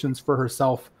expectations for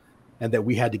herself and that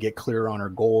we had to get clear on her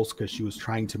goals because she was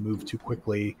trying to move too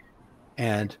quickly.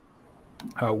 And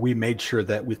we made sure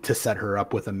that to set her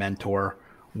up with a mentor,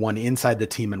 one inside the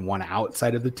team and one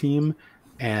outside of the team.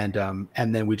 And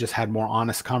then we just had more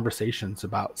honest conversations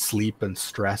about sleep and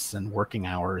stress and working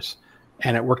hours.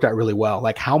 And it worked out really well.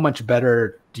 Like, how much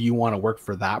better do you want to work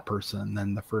for that person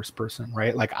than the first person,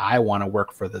 right? Like, I want to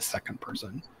work for the second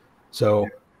person. So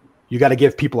you got to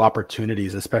give people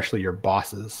opportunities, especially your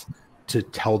bosses, to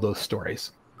tell those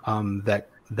stories that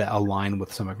align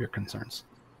with some of your concerns.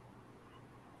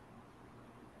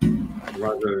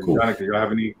 Roger, cool. Jonathan, do you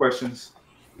have any questions?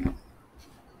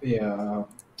 Yeah.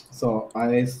 So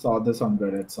I saw this on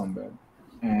Reddit somewhere,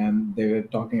 and they were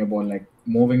talking about like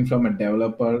moving from a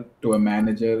developer to a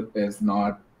manager is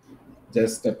not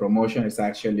just a promotion. It's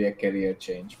actually a career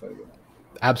change for you.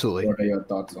 Absolutely. What are your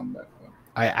thoughts on that?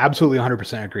 I absolutely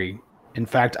 100% agree. In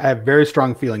fact, I have very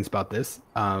strong feelings about this.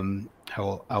 I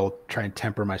will try and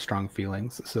temper my strong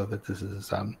feelings so that this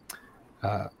is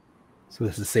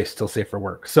still safe for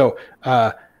work. So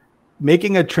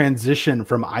making a transition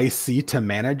from IC to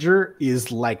manager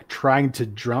is like trying to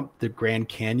jump the Grand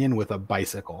Canyon with a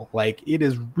bicycle. Like, it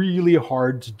is really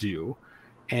hard to do,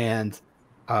 and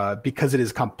because it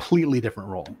is a completely different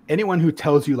role. Anyone who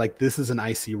tells you like this is an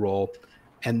IC role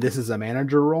and this is a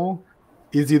manager role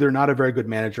is either not a very good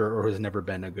manager or has never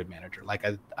been a good manager. Like,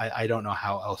 I don't know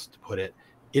how else to put it.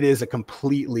 It is a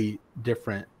completely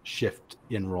different shift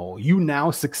in role. You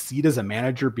now succeed as a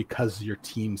manager because your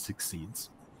team succeeds.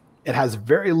 It has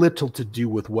very little to do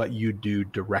with what you do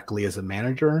directly as a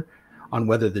manager on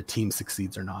whether the team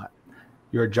succeeds or not.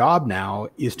 Your job now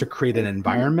is to create an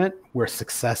environment where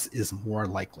success is more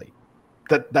likely.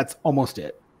 That's almost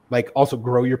it. Like, also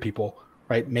grow your people,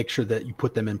 right? Make sure that you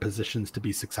put them in positions to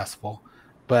be successful.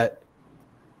 But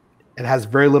it has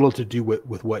very little to do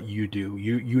with what you do.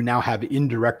 You now have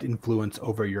indirect influence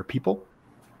over your people,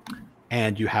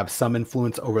 and you have some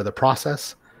influence over the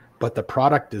process, but the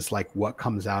product is like what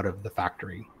comes out of the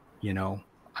factory. You know,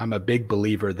 I'm a big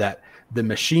believer that the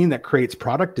machine that creates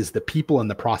product is the people and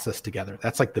the process together.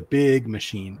 That's like the big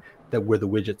machine where the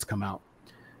widgets come out.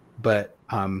 But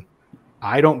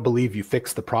I don't believe you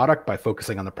fix the product by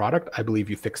focusing on the product. I believe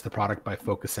you fix the product by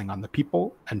focusing on the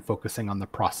people and focusing on the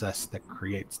process that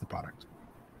creates the product.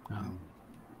 I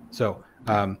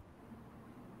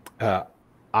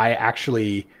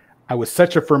was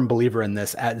such a firm believer in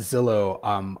this at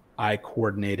Zillow. I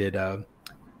coordinated the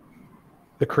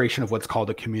creation of what's called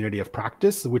a community of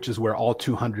practice, which is where all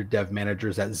 200 dev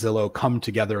managers at Zillow come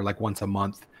together like once a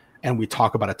month, and we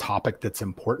talk about a topic that's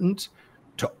important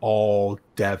to all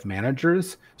dev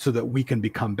managers so that we can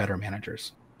become better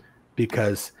managers.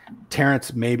 Because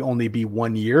Terrence may only be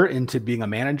 1 year into being a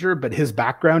manager, but his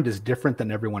background is different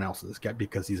than everyone else's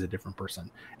because he's a different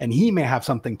person. And he may have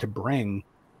something to bring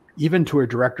even to a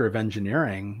director of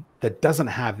engineering that doesn't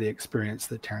have the experience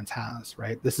that Terrence has,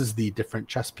 right? This is the different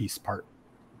chess piece part.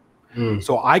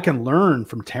 So I can learn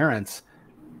from Terrence.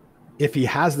 If he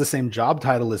has the same job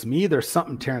title as me, there's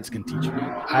something Terrence can teach me.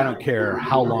 I don't care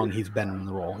how long he's been in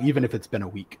the role, even if it's been a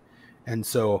week. And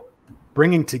so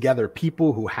bringing together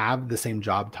people who have the same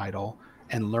job title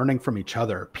and learning from each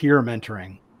other, peer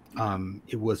mentoring,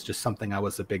 it was just something I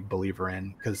was a big believer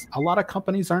in, because a lot of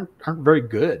companies aren't very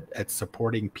good at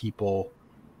supporting people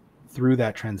through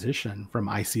that transition from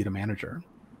IC to manager.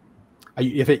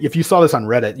 If you saw this on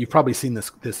Reddit, you've probably seen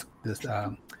this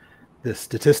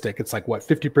statistic. It's like, what,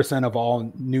 50% of all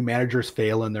new managers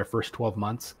fail in their first 12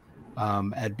 months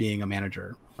at being a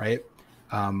manager, right?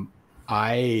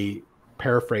 I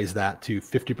paraphrase that to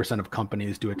 50% of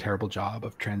companies do a terrible job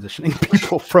of transitioning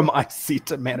people from IC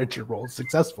to manager roles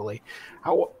successfully.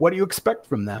 What do you expect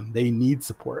from them? They need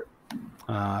support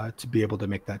to be able to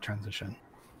make that transition.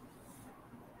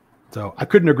 So I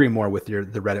couldn't agree more with the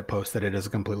Reddit post that it is a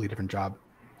completely different job.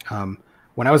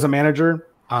 When I was a manager,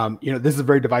 this is a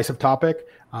very divisive topic.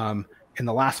 In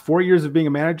the last 4 years of being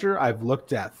a manager, I've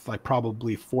looked at like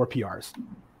probably 4 PRs,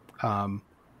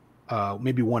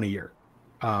 maybe 1 a year.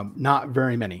 Not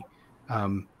very many.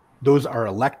 Those are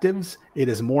electives. It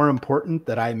is more important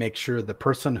that I make sure the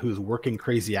person who's working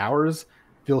crazy hours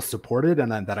feels supported,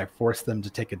 and that I force them to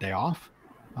take a day off,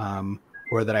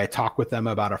 or that I talk with them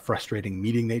about a frustrating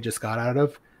meeting they just got out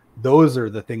of. Those are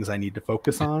the things I need to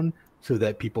focus on so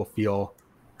that people feel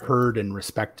heard and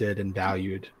respected and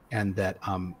valued, and that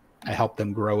I help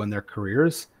them grow in their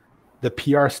careers. The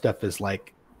PR stuff is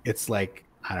like, I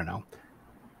don't know.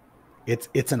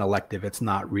 It's an elective. It's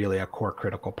not really a core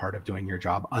critical part of doing your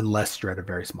job unless you're at a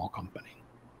very small company.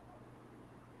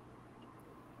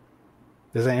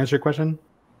 Does that answer your question?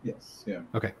 Yes. Yeah.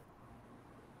 Okay.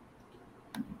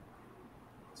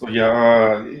 So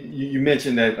yeah, you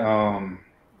mentioned that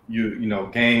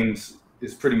games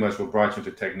is pretty much what brought you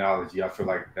to technology. I feel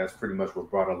like that's pretty much what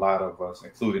brought a lot of us,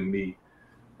 including me.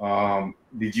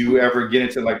 Did you ever get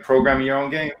into like programming your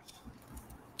own games?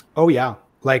 Oh yeah.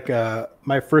 Like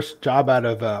my first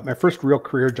real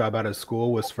career job out of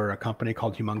school was for a company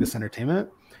called Humongous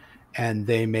Entertainment, and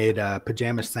they made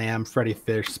Pajama Sam, Freddy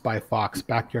Fish, Spy Fox,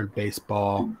 Backyard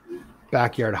Baseball,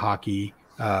 Backyard Hockey,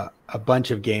 a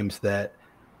bunch of games that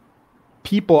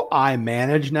people I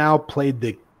manage now played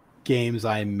the games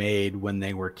I made when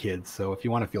they were kids. So if you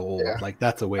want to feel old, like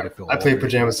that's a way to feel old. I played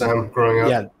Pajama Sam growing up.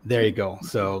 Yeah, there you go.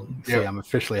 So see, I'm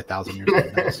officially 1,000 years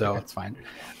old now, so it's fine.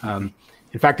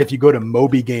 In fact, if you go to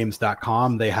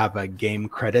mobygames.com, they have a game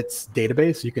credits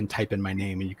database. You can type in my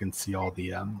name and you can see all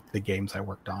the games I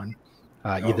worked on,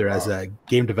 either as a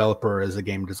game developer or as a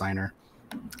game designer.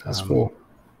 That's cool.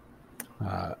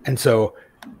 And so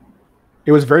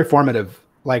it was very formative,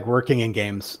 like working in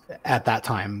games at that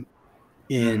time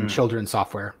in children's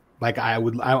software. Like I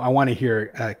want to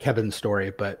hear Kevin's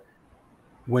story, but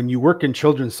when you work in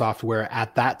children's software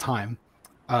at that time,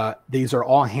 these are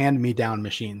all hand-me-down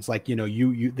machines. Like, you know,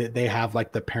 they have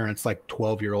like the parents' like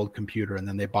 12-year-old computer, and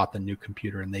then they bought the new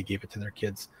computer and they gave it to their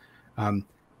kids.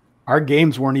 Our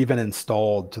games weren't even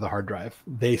installed to the hard drive.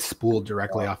 They spooled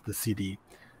directly off the CD.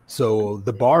 So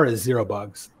the bar is 0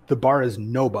 bugs. The bar is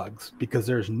no bugs, because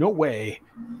there's no way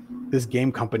this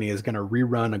game company is going to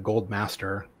rerun a Gold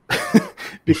Master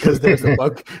because there's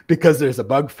a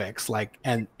bug fix. Like,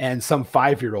 and some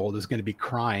 5-year-old is going to be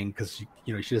crying because,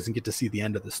 you know, she doesn't get to see the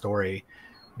end of the story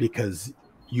because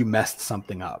you messed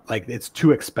something up. Like, it's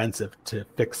too expensive to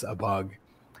fix a bug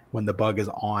when the bug is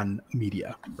on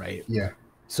media, right? Yeah.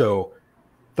 So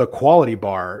the quality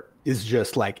bar is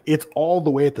just like, it's all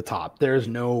the way at the top. There's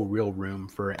no real room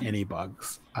for any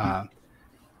bugs.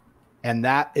 And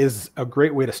that is a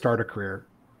great way to start a career.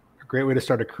 A great way to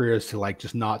start a career is to like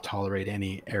just not tolerate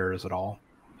any errors at all.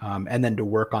 And then to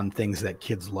work on things that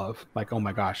kids love. Like, oh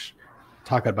my gosh,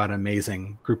 talk about an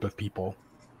amazing group of people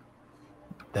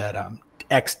that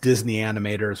ex-Disney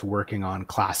animators working on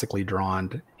classically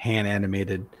drawn, hand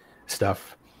animated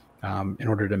stuff in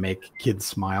order to make kids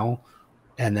smile.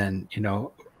 And then, you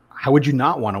know, how would you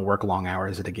not want to work long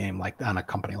hours at a game like on a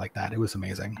company like that? It was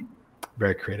amazing.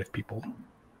 Very creative people.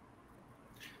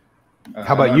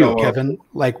 How about you, Kevin?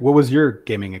 Like, what was your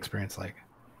gaming experience like?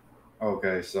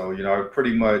 Okay, so, you know, I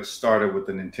pretty much started with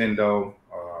the Nintendo.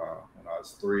 When I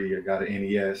was 3, I got an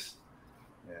NES.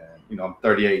 And, you know, I'm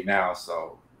 38 now,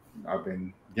 so I've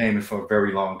been gaming for a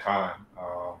very long time.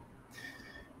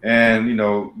 And, you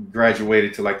know,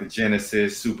 graduated to like the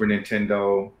Genesis, Super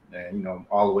Nintendo, and, you know,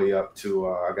 all the way up to,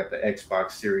 I got the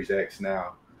Xbox Series X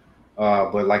now.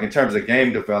 But like in terms of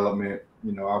game development,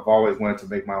 you know, I've always wanted to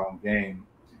make my own game.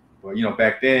 But, you know,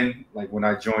 back then, like when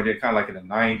I joined it, kind of like in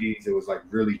the 90s, it was like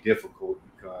really difficult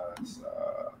because,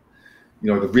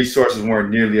 you know, the resources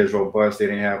weren't nearly as robust. They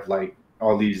didn't have like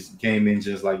all these game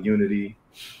engines like Unity.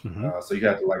 So you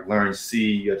had to like learn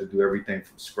C. You had to do everything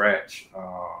from scratch.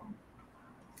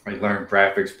 I learned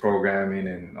graphics programming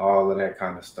and all of that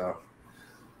kind of stuff.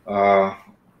 I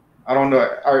don't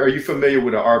know. Are you familiar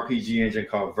with an RPG engine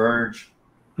called Verge?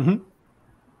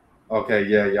 Okay,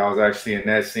 yeah. I was actually in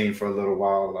that scene for a little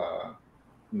while,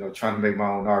 you know, trying to make my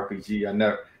own RPG.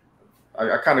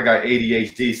 I kind of got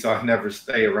ADHD, so I never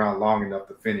stay around long enough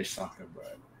to finish something.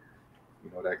 But,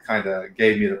 you know, that kind of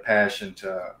gave me the passion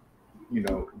to, you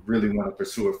know, really want to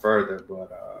pursue it further.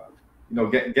 But, you know,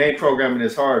 game programming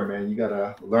is hard, man. You got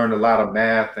to learn a lot of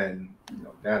math and, you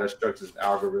know, data structures,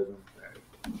 algorithms.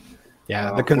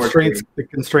 Yeah, the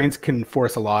constraints can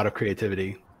force a lot of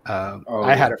creativity.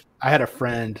 I had a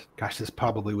friend, gosh, this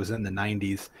probably was in the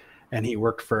 90s, and he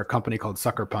worked for a company called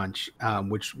Sucker Punch,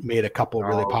 which made a couple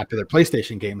really popular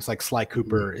PlayStation games, like Sly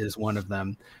Cooper is one of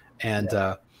them. And,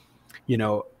 you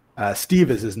know,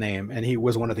 Steve is his name, and he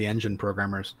was one of the engine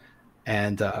programmers.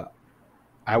 And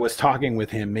I was talking with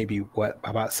him maybe,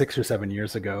 about 6 or 7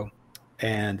 years ago,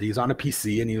 and he's on a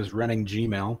PC and he was running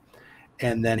Gmail.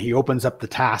 And then he opens up the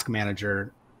task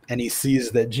manager and he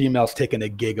sees that Gmail's taken a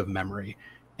gig of memory.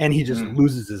 And he just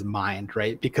loses his mind,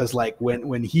 right? Because like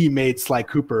when he made Sly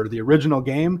Cooper, the original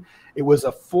game, it was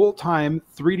a full-time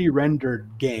 3D rendered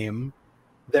game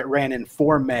that ran in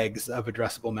 4 megs of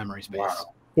addressable memory space.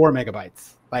 Wow. 4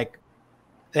 megabytes. Like,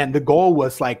 and the goal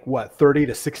was like, what, 30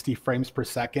 to 60 frames per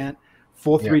second,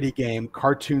 full 3D game,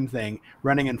 cartoon thing,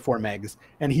 running in 4 megs.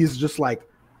 And he's just like,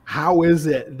 how is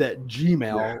it that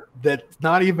Gmail, that's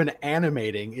not even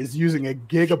animating, is using a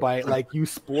gigabyte? Like, you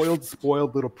spoiled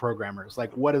little programmers.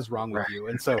 Like, what is wrong with you?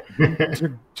 And so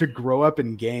to grow up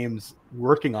in games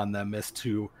working on them is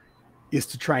to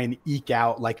try and eke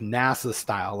out like NASA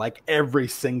style, like every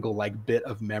single like bit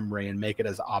of memory and make it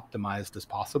as optimized as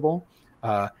possible.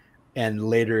 And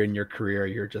later in your career,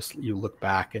 you look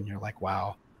back and you're like,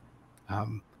 wow,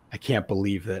 I can't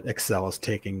believe that Excel is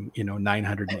taking, you know,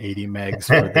 980 megs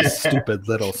for this stupid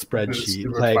little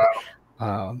spreadsheet. Like,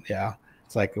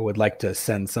 it's like I would like to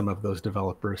send some of those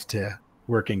developers to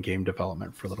work in game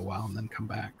development for a little while and then come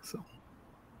back. So,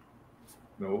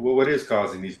 what is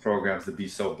causing these programs to be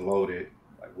so bloated?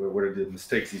 Like, what are the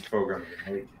mistakes these programs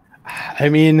are making? I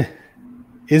mean,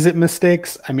 is it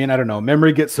mistakes? I mean, I don't know.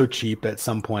 Memory gets so cheap at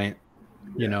some point,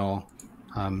 you know.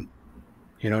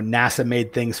 NASA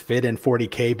made things fit in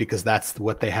 40K because that's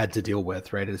what they had to deal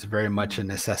with, right? It's very much a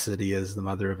necessity is the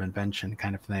mother of invention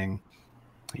kind of thing.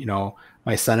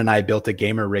 My son and I built a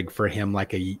gamer rig for him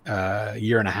like a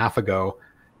year and a half ago,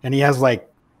 and he has I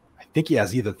think he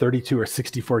has either 32 or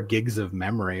 64 gigs of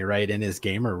memory, right, in his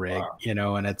gamer rig.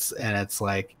 Wow. And it's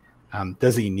like,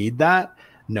 does he need that?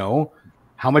 No.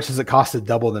 How much does it cost to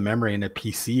double the memory in a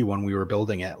PC when we were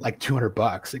building it? Like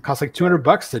 $200. It costs like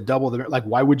 $200 to double the,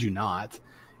 why would you not?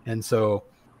 And so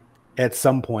at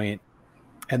some point,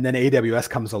 and then AWS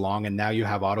comes along and now you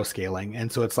have auto scaling.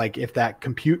 And so it's like, if that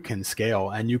compute can scale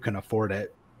and you can afford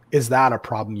it, is that a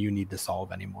problem you need to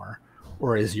solve anymore?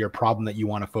 Or is your problem that you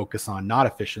want to focus on not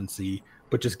efficiency,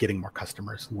 but just getting more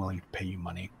customers willing to pay you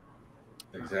money?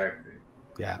 Exactly.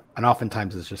 Yeah. And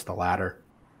oftentimes it's just the latter.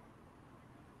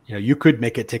 You could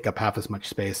make it take up half as much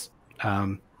space,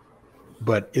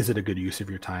 but is it a good use of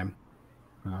your time?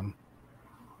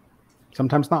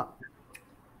 Sometimes not.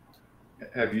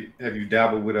 Have you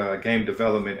dabbled with game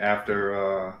development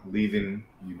after leaving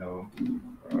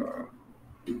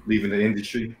the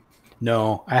industry?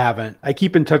 No, I haven't. I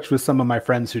keep in touch with some of my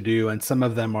friends who do, and some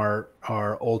of them are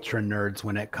ultra nerds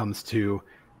when it comes to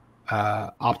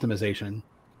optimization.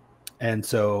 And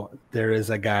so there is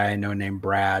a guy I know named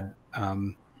Brad,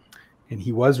 and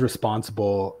he was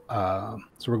responsible.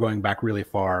 So we're going back really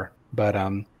far, but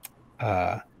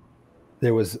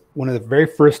there was one of the very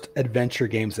first adventure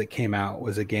games that came out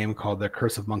was a game called The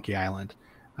Curse of Monkey Island.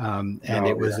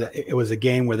 It was a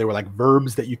game where there were like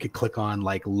verbs that you could click on,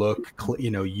 like look,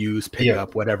 use, pick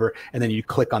up, whatever. And then you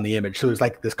click on the image. So there's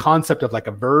like this concept of like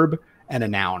a verb and a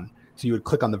noun. So you would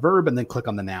click on the verb and then click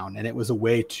on the noun. And it was a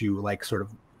way to like sort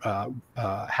of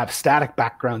have static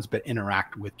backgrounds, but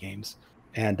interact with games.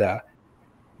 And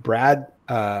Brad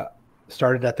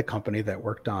started at the company that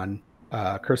worked on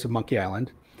Curse of Monkey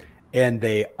Island, and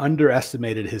they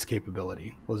underestimated his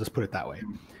capability. We'll just put it that way.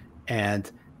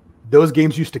 And those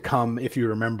games used to come, if you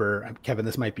remember, Kevin,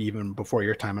 this might be even before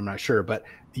your time, I'm not sure, but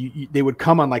they would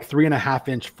come on like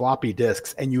 3.5-inch floppy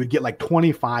disks, and you would get like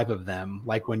 25 of them,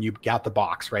 like when you got the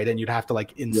box, right? And you'd have to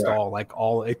like install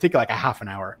it'd take like a half an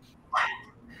hour.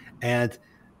 And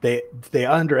they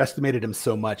underestimated him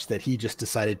so much that he just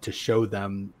decided to show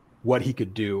them what he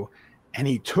could do. And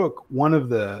he took one of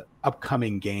the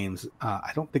upcoming games.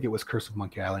 I don't think it was Curse of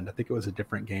Monkey Island. I think it was a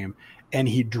different game. And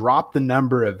he dropped the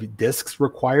number of discs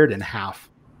required in half.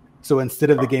 So instead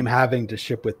of the game having to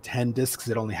ship with 10 discs,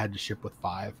 it only had to ship with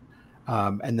 5.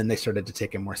 And then they started to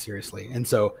take it more seriously. And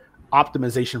so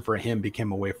optimization for him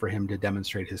became a way for him to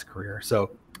demonstrate his career.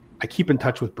 So I keep in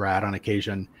touch with Brad on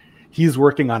occasion. He's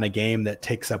working on a game that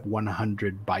takes up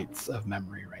 100 bytes of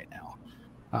memory right now.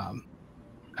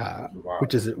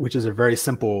 Which is a very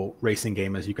simple racing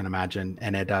game, as you can imagine.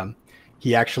 And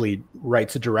he actually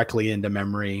writes it directly into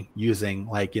memory using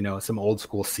some old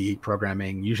school C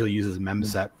programming, usually uses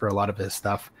memset for a lot of his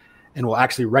stuff, and will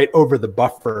actually write over the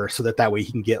buffer so that way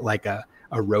he can get like a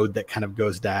road that kind of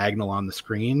goes diagonal on the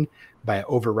screen by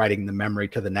overwriting the memory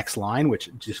to the next line, which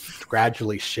just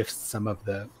gradually shifts some of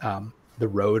the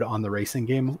road on the racing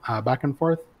game back and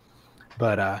forth.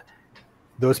 But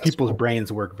those people's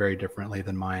brains work very differently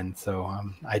than mine. So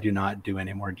I do not do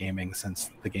any more gaming since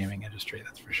the gaming industry,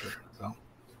 that's for sure. So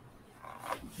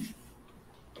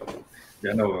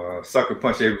yeah, I know Sucker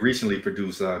Punch, they recently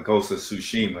produced Ghost of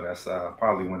Tsushima. That's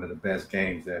probably one of the best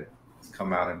games that's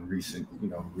come out in recent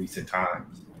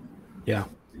times. Yeah.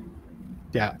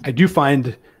 I do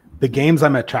find the games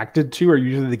I'm attracted to are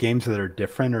usually the games that are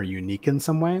different or unique in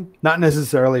some way, not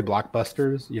necessarily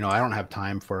blockbusters. I don't have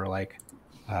time for like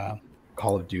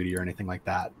Call of Duty or anything like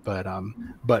that, but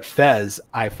Fez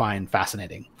I find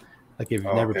fascinating. Like if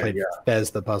you've never played Fez,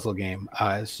 the puzzle game,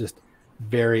 it's just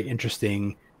very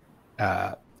interesting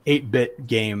 8-bit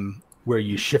game where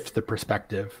you shift the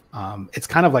perspective. It's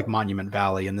kind of like Monument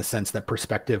Valley in the sense that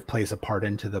perspective plays a part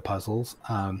into the puzzles,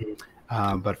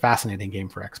 but fascinating game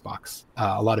for Xbox.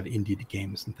 A lot of indie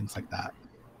games and things like that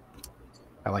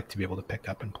I like to be able to pick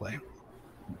up and play.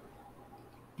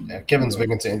 Yeah, Kevin's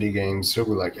big into indie games. He'll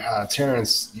be like,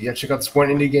 Terrence, you gotta check out this one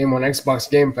indie game on Xbox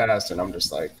Game Pass. And I'm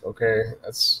just like, okay,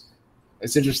 it's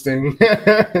interesting.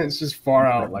 It's just far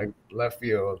out, like left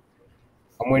field.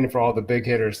 I'm waiting for all the big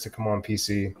hitters to come on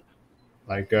PC.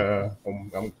 Like,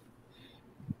 come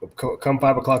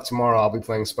 5 o'clock tomorrow, I'll be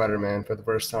playing Spider-Man for the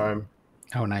first time.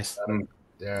 Oh, nice.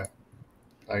 Yeah.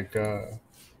 Like,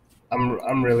 I'm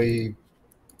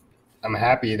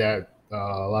happy that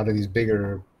a lot of these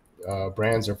bigger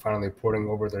brands are finally porting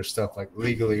over their stuff like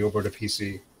legally over to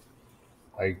PC,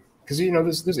 like because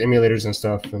there's emulators and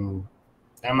stuff, and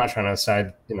I'm not trying to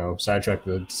sidetrack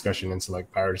the discussion into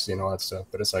like piracy and all that stuff,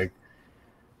 but it's like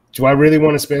do I really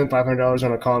want to spend $500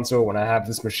 on a console when I have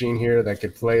this machine here that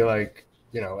could play like,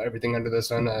 everything under the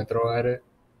sun that I throw at it?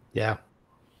 Yeah.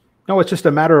 No, it's just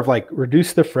a matter of like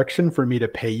reduce the friction for me to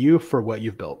pay you for what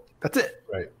you've built. That's it.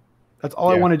 Right. That's all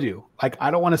I want to do. Like, I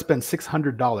don't want to spend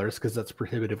 $600 because that's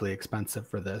prohibitively expensive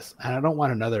for this. And I don't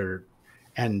want another.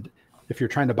 And if you're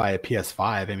trying to buy a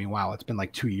PS5, I mean, wow, it's been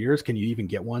like 2 years. Can you even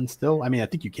get one still? I mean, I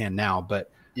think you can now,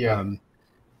 but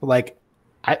like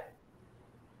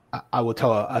I will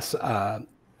tell us a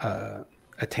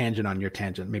tangent on your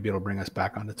tangent. Maybe it'll bring us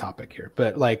back on the topic here.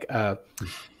 But like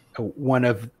one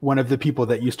of the people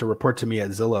that used to report to me at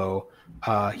Zillow,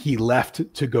 he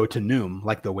left to go to Noom,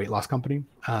 like the weight loss company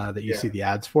that you see the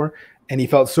ads for. And he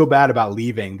felt so bad about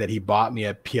leaving that he bought me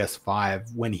a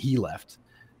PS5 when he left.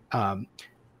 And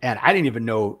I didn't even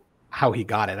know how he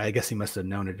got it. I guess he must have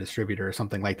known a distributor or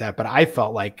something like that. But I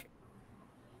felt like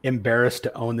embarrassed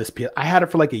to own this PS. I had it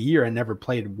for like a year and never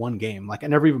played one game. Like I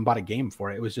never even bought a game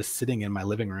for it. It was just sitting in my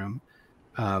living room.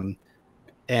 And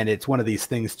it's one of these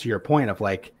things, to your point, of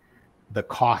like the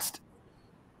cost.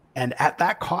 And at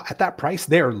that price,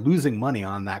 they are losing money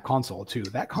on that console too.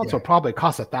 That console probably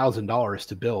costs $1,000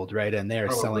 to build, right? And they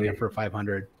are selling it for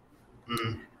 $500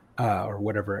 or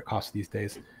whatever it costs these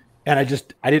days. And I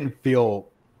didn't feel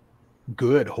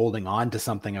good holding on to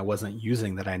something I wasn't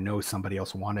using that I know somebody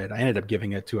else wanted. I ended up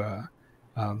giving it to a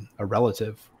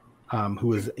relative who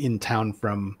was in town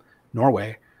from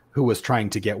Norway who was trying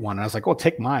to get one. And I was like, "Oh,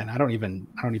 take mine. I don't even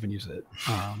use it."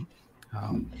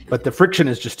 But the friction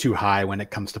is just too high when it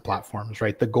comes to platforms,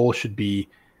 right? The goal should be,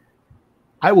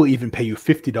 I will even pay you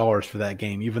 $50 for that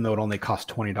game, even though it only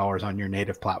costs $20 on your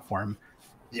native platform.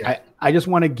 Yeah. I just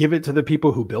want to give it to the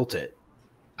people who built it.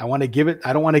 I don't want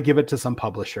to give it to some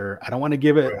publisher. I don't want to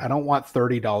give it. I don't want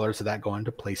 $30 of that going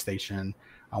to PlayStation.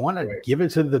 I want to give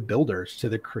it to the builders, to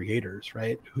the creators,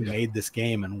 right? Who made this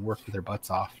game and worked their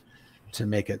butts off to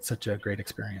make it such a great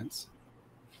experience.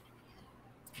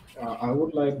 I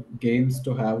would like games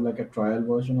to have like a trial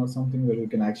version or something where you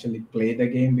can actually play the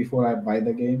game before I buy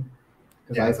the game.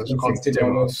 Because I spent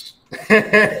 $60.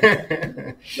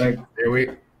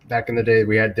 Back in the day,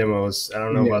 we had demos. I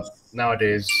don't know about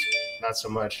nowadays. Not so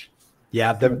much.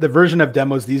 Yeah, the version of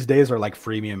demos these days are like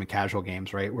freemium and casual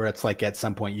games, right? Where it's like at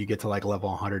some point you get to like level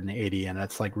 180 and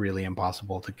it's like really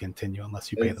impossible to continue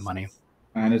unless you pay the money.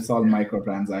 And it's all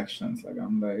microtransactions. Like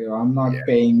I'm not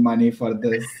paying money for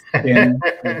this skin,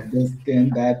 this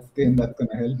skin, that skin that's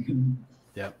gonna help me.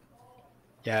 Yep.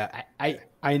 Yeah,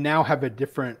 I now have a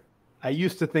different. I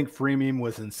used to think freemium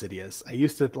was insidious. I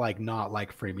used to not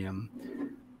like freemium,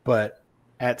 but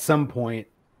at some point.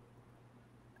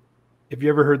 Have you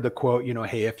ever heard the quote,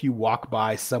 hey, if you walk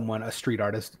by someone, a street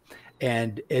artist,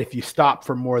 and if you stop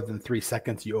for more than 3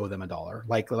 seconds, you owe them $1.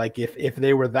 Like if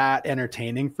they were that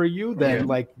entertaining for you, then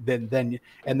then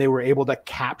and they were able to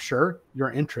capture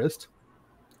your interest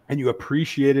and you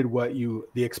appreciated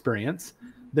the experience,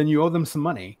 then you owe them some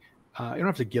money. You don't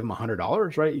have to give them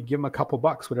 $100, right? You give them a couple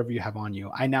bucks, whatever you have on you.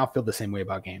 I now feel the same way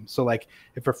about games. So like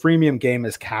if a freemium game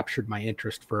has captured my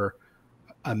interest for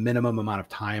a minimum amount of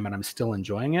time and I'm still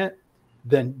enjoying it,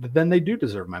 then they do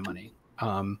deserve my money.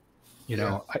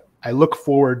 I look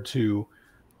forward to,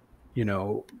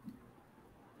 to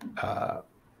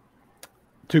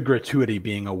gratuity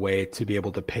being a way to be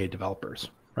able to pay developers,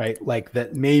 right? Like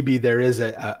that maybe there is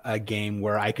a game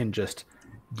where I can just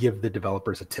give the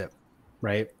developers a tip,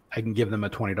 right? I can give them a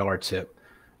 $20 tip.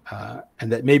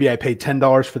 And that maybe I paid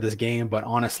 $10 for this game, but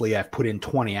honestly, I've put in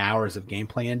 20 hours of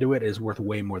gameplay into it. Is worth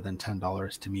way more than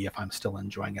 $10 to me if I'm still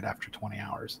enjoying it after 20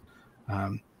 hours.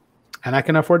 And I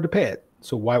can afford to pay it.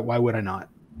 So why would I not?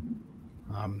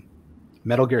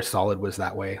 Metal Gear Solid was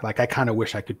that way. Like I kind of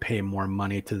wish I could pay more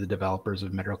money to the developers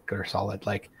of Metal Gear Solid.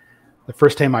 Like the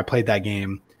first time I played that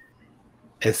game,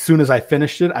 as soon as I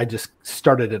finished it, I just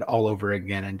started it all over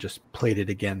again and just played it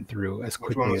again through as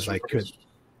quickly as I could.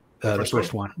 The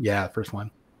first one. Yeah, the first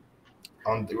one.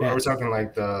 Are we talking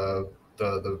like the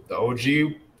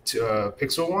OG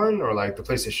Pixel one or like the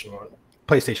PlayStation one?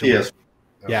 PlayStation one.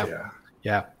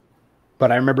 Yeah.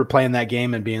 But I remember playing that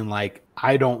game and being like,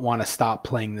 I don't want to stop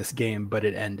playing this game, but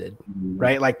it ended.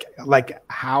 Right? Like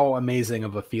how amazing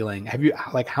of a feeling. Have you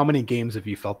how many games have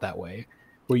you felt that way?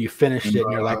 Where you finished it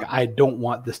and you're like, I don't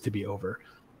want this to be over.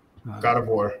 God of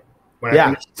War.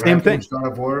 Same thing. God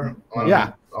of War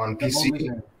on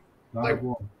PC.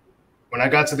 When I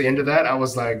got to the end of that, I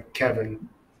was like, Kevin,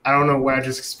 I don't know what I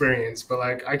just experienced, but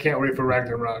like I can't wait for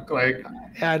Ragnarok. Like,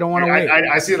 I don't want to wait.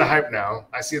 I see the hype now.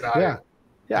 I see the hype.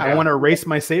 Yeah. I want to erase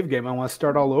my save game. I want to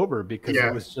start all over because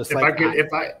it was just if I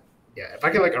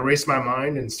could like erase my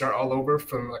mind and start all over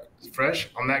from like fresh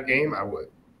on that game, I would.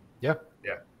 Yeah.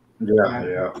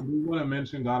 Yeah. We want to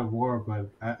mention God of War, but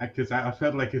because I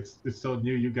felt like it's so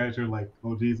new. You guys are like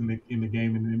OGs in the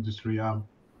game in the industry.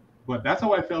 But that's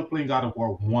how I felt playing God of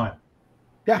War 1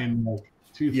 in like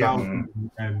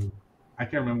 2000, and I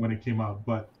can't remember when it came out,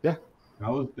 but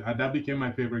that became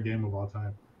my favorite game of all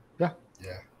time.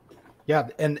 Yeah,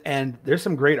 and there's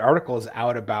some great articles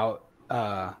out about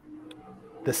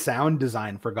the sound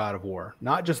design for God of War,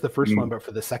 not just the first one, but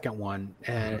for the second one,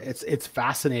 and it's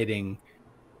fascinating.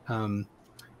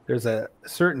 There's a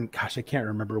certain, gosh, I can't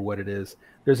remember what it is.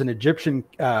 There's an Egyptian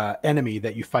enemy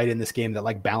that you fight in this game that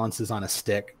like balances on a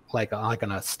stick, like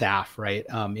on a staff, right?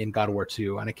 In God of War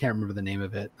 2, and I can't remember the name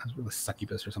of it. It was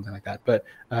Succubus or something like that. But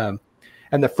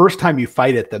and the first time you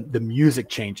fight it, the music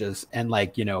changes, and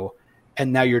like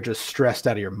and now you're just stressed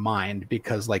out of your mind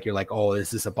because like you're like, oh,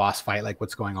 is this a boss fight? Like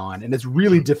what's going on? And it's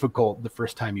really difficult the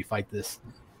first time you fight this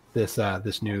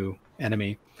new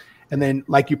enemy. And then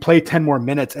like you play 10 more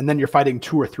minutes and then you're fighting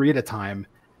 2 or 3 at a time,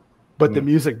 but the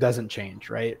music doesn't change,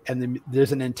 right? And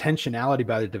there's an intentionality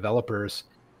by the developers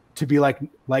to be like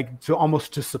to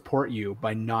almost to support you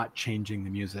by not changing the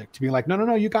music, to be like,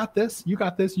 no, you got this, you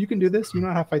can do this, you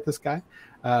know how to fight this guy.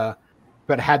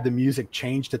 But had the music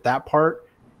changed at that part,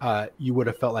 you would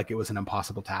have felt like it was an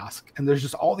impossible task. And there's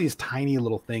just all these tiny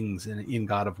little things in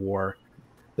God of War,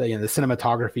 the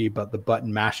cinematography, but the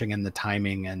button mashing and the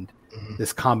timing and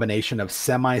this combination of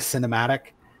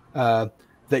semi-cinematic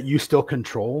that you still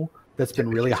control, that's been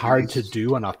really hard to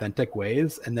do in authentic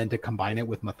ways, and then to combine it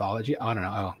with mythology. I don't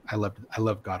know. I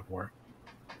love God of War.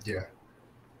 Yeah.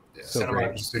 So Santa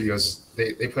Monica Studios,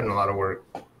 they put in a lot of work.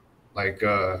 Like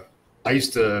I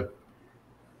used to.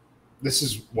 This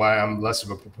is why I'm less of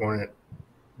a proponent.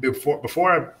 Before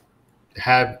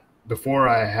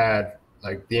I had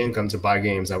like the income to buy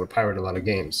games, I would pirate a lot of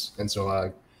games, and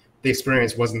so the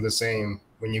experience wasn't the same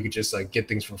when you could just like get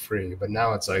things for free. But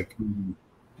now it's like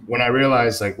when I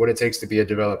realized like what it takes to be a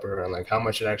developer and like how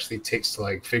much it actually takes to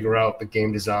like figure out the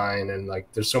game design, and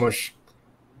like there's so much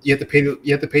you have to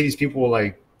pay these people,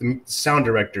 like the sound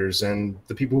directors and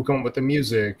the people who come up with the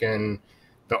music and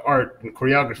the art and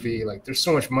choreography. Like there's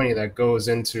so much money that goes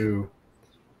into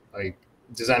like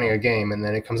designing a game, and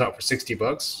then it comes out for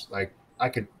 $60. Like I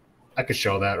could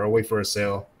show that or wait for a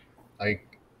sale. Like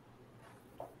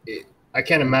I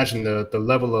can't imagine the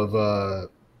level of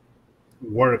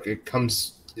work it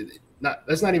comes.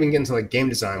 Let's not even get into like game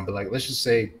design, but like let's just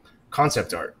say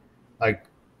concept art. Like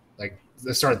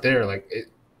let's start there. Like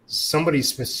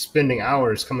somebody's spending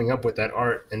hours coming up with that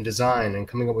art and design and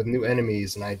coming up with new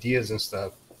enemies and ideas and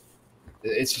stuff.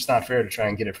 It's just not fair to try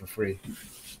and get it for free.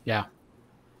 Yeah.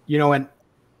 And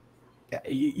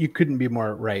you couldn't be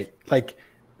more right. Like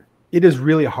it is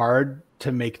really hard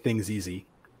to make things easy.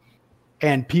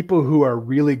 And people who are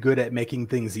really good at making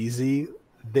things easy,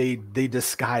 they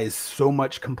disguise so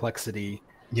much complexity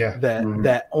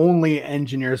that only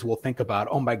engineers will think about.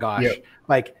 Oh my gosh. Yep.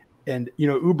 Like, and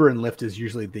Uber and Lyft is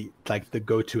usually the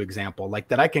go-to example, like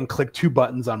that I can click 2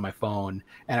 buttons on my phone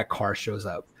and a car shows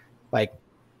up. Like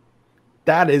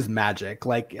that is magic.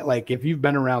 Like if you've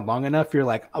been around long enough, you're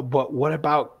like, oh, but what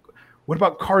about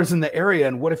cars in the area?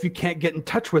 And what if you can't get in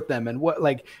touch with them? And what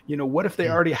if they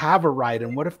already have a ride?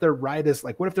 And what if their ride is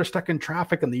like, what if they're stuck in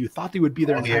traffic and you thought they would be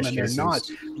there in time and they're not?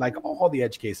 Like all the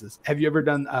edge cases. Have you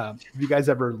guys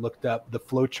ever looked up the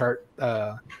flow chart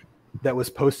that was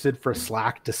posted for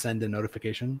Slack to send a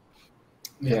notification?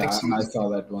 Yeah, I saw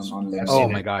that one online. Oh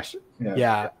my gosh.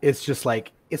 Yeah. It's just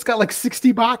like, it's got like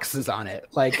 60 boxes on it.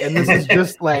 Like, and this is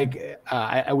just like,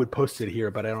 I would post it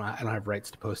here, but I don't have rights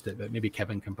to post it, but maybe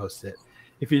Kevin can post it.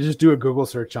 If you just do a Google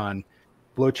search on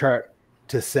flowchart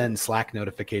to send Slack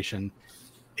notification,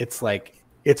 it's like,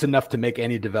 it's enough to make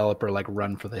any developer like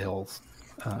run for the hills.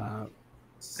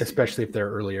 Especially if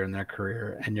they're earlier in their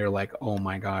career and you're like, oh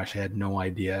my gosh, I had no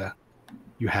idea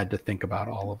you had to think about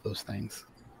all of those things.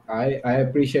 I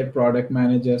appreciate product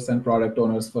managers and product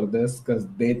owners for this, because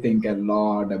they think a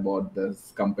lot about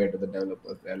this compared to the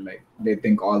developers. They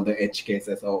think all the edge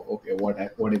cases. Oh, okay,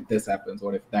 what if this happens?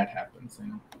 What if that happens?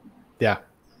 Yeah.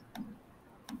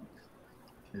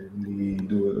 Okay, let me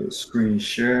do a screen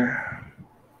share.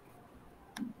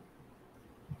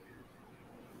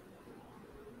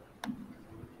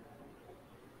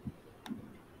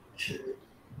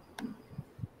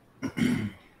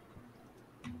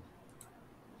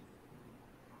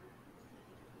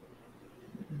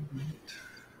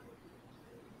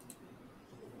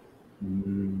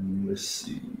 Let's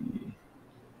see.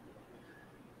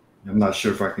 I'm not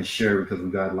sure if I can share because we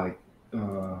got like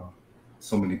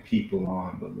so many people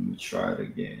on, but let me try it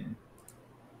again.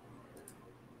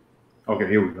 Okay,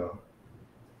 here we go.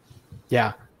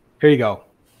 Yeah, here you go.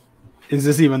 Is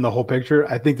this even the whole picture?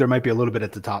 I think there might be a little bit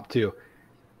at the top too.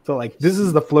 So like this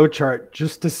is the flow chart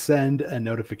just to send a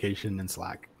notification in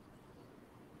Slack.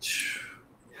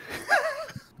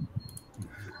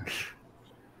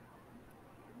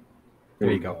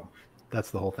 There you go.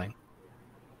 That's the whole thing.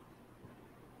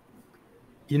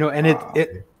 You know, and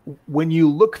it when you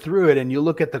look through it and you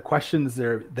look at the questions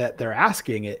that they're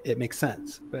asking, it makes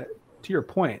sense. But to your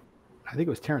point, I think it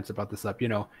was Terrence that brought this up. You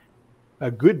know, a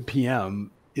good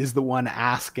PM is the one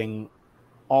asking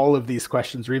all of these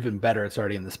questions, or even better, it's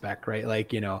already in the spec, right?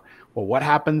 Like, you know, well, what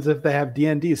happens if they have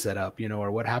DND set up, you know, or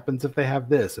what happens if they have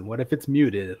this, and what if it's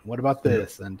muted? What about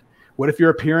this? And what if you're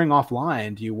appearing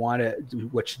offline? Do you want to,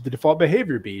 what should the default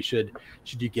behavior be? Should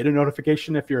you get a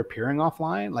notification if you're appearing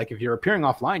offline? Like if you're appearing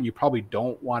offline, you probably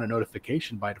don't want a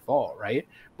notification by default, right?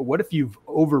 But what if you've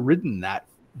overridden that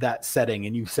setting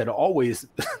and you said always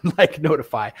like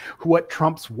notify? What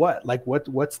trumps what? Like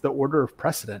what's the order of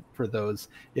precedent for those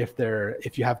if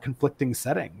you have conflicting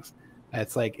settings?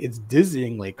 It's like it's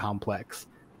dizzyingly complex,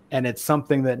 and it's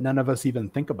something that none of us even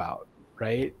think about,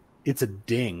 right? It's a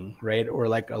ding, right? Or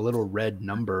like a little red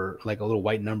number, like a little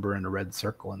white number in a red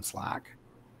circle in Slack.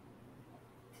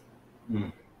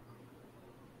 Yeah,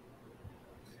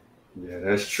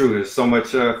 that's true. There's so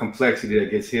much complexity that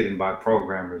gets hidden by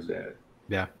programmers that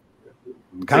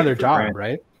kind of their job,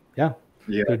 right? Yeah,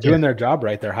 they're doing their job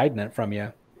right. They're hiding it from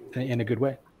you in a good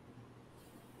way.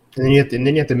 And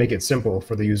then you have to make it simple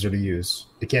for the user to use.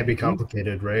 It can't be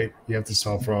complicated, right? You have to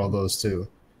solve for all those too.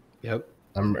 Yep.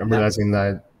 I'm realizing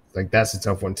that like that's a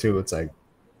tough one too. It's like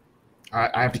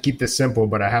I have to keep this simple,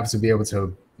 but I have to be able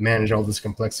to manage all this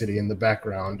complexity in the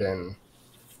background. And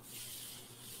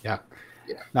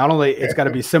not only it's got to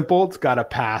be simple, it's got to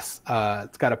pass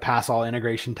all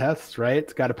integration tests, right?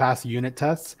 It's got to pass unit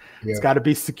tests. It's got to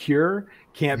be secure.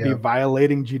 Can't be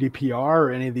violating GDPR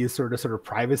or any of these sort of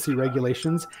privacy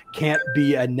regulations. Can't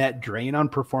be a net drain on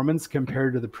performance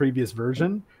compared to the previous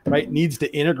version, right? Needs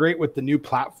to integrate with the new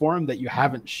platform that you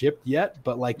haven't shipped yet,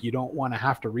 but like you don't want to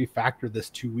have to refactor this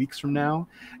 2 weeks from now.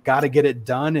 Got to get it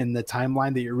done in the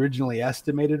timeline that you originally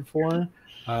estimated for.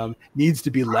 Needs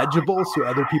to be legible so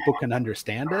other people can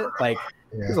understand it. Like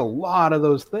there's a lot of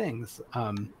those things.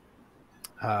 I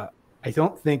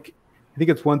think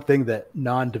it's one thing that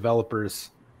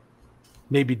non-developers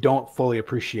maybe don't fully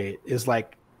appreciate is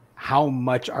like how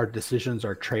much our decisions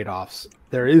are trade-offs.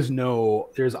 There's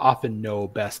often no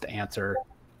best answer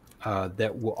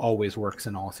that will always works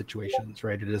in all situations,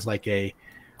 right? It is like I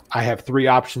have 3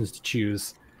 options to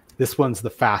choose. This one's the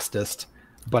fastest,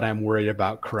 but I'm worried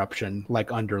about corruption,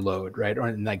 like under load, right?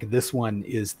 Or like this one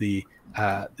is the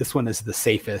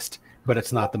safest, but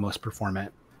it's not the most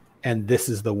performant. And this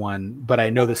is the one, but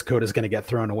I know this code is going to get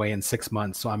thrown away in 6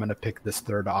 months, so I'm going to pick this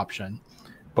third option.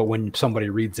 But when somebody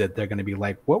reads it, they're going to be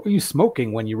like, what were you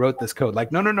smoking when you wrote this code?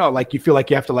 Like, no. Like you feel like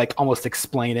you have to like almost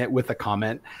explain it with a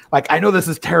comment. Like, I know this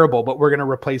is terrible, but we're going to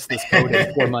replace this code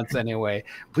in 4 months anyway.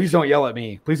 Please don't yell at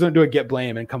me. Please don't do a get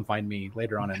blame and come find me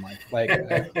later on in life.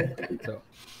 So.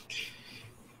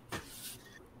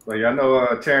 Well, yeah, I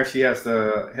know Terrence, he has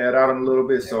to head out in a little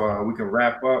bit, so we can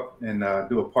wrap up and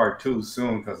do a part 2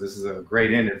 soon because this is a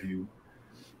great interview.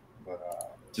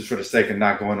 But just for the sake of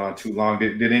not going on too long,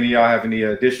 did any of y'all have any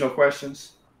additional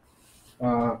questions?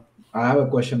 I have a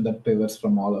question that pivots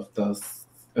from all of this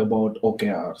about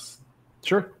OKRs.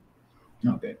 Sure.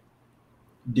 Okay.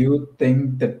 Do you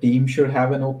think the team should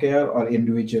have an OKR or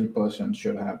individual person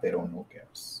should have their own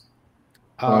OKRs?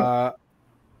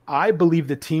 I believe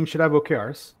the team should have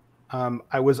OKRs.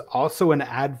 I was also an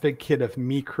advocate of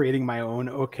me creating my own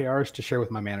OKRs to share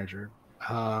with my manager.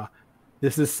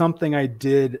 This is something I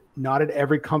did not at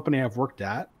every company I've worked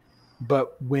at,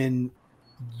 but when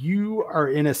you are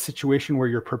in a situation where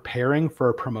you're preparing for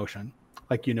a promotion,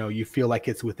 like, you feel like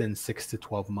it's within 6 to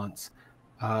 12 months,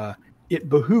 it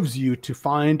behooves you to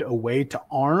find a way to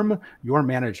arm your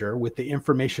manager with the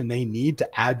information they need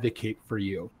to advocate for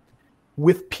you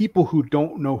with people who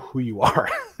don't know who you are.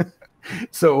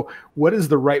 So what is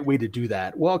the right way to do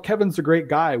that? Well, Kevin's a great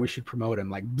guy. We should promote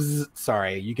him. Like,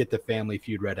 sorry, you get the Family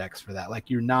Feud Red X for that. Like,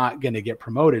 you're not going to get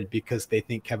promoted because they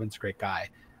think Kevin's a great guy.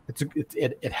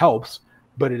 It helps,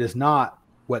 but it is not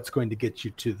what's going to get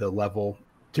you to the level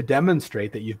to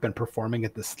demonstrate that you've been performing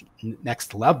at this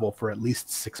next level for at least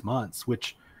 6 months,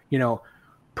 which,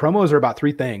 promos are about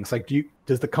 3 things. Like,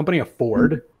 does the company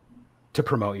afford to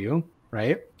promote you,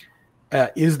 right?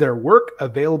 Is there work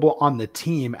available on the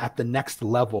team at the next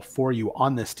level for you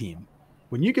on this team?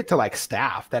 When you get to like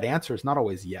staff, that answer is not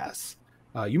always yes.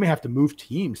 You may have to move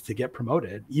teams to get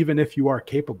promoted, even if you are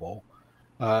capable.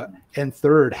 And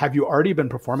third, have you already been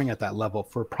performing at that level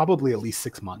for probably at least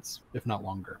 6 months, if not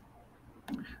longer?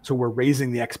 So we're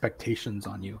raising the expectations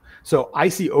on you. So I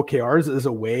see OKRs as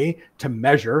a way to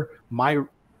measure my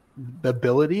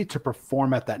ability to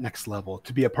perform at that next level,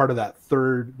 to be a part of that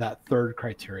third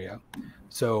criteria.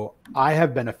 So I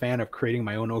have been a fan of creating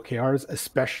my own OKRs,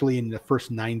 especially in the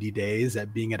first 90 days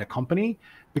at being at a company,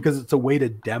 because it's a way to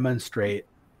demonstrate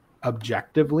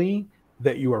objectively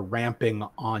that you are ramping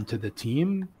onto the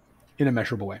team in a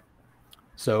measurable way.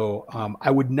 So I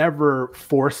would never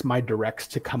force my directs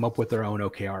to come up with their own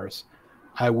OKRs.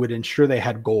 I would ensure they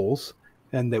had goals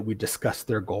and that we discussed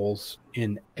their goals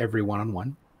in every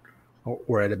one-on-one,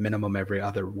 or at a minimum every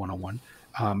other one-on-one.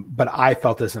 But I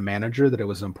felt as a manager that it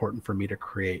was important for me to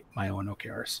create my own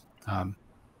OKRs.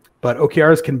 But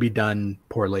OKRs can be done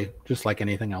poorly, just like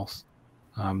anything else.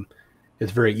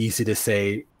 It's very easy to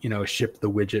say, ship the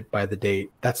widget by the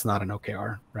date. That's not an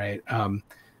OKR, right?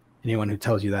 Anyone who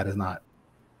tells you that is not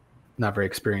very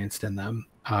experienced in them.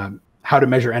 How to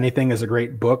Measure Anything is a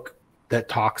great book that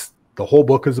talks, the whole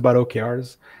book is about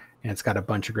OKRs, and it's got a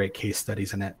bunch of great case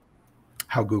studies in it,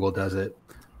 how Google does it,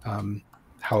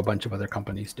 how a bunch of other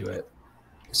companies do it.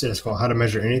 So it's called How to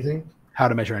Measure Anything? How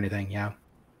to Measure Anything, yeah.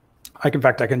 In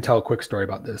fact, I can tell a quick story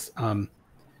about this.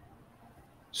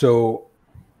 So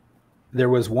there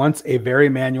was once a very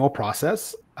manual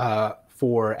process at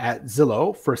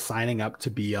Zillow for signing up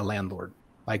to be a landlord,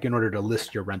 like in order to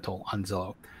list your rental on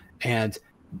Zillow. And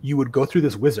you would go through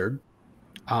this wizard,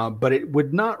 but it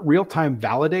would not real-time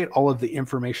validate all of the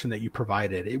information that you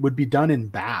provided. It would be done in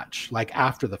batch, like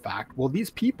after the fact. Well, these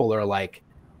people are like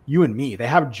you and me. They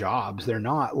have jobs. They're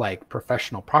not like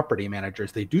professional property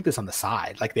managers. They do this on the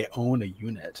side, like they own a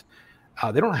unit.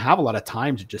 They don't have a lot of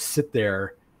time to just sit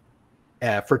there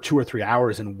for 2 or 3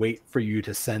 hours and wait for you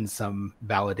to send some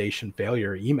validation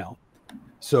failure email.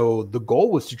 So the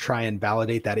goal was to try and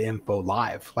validate that info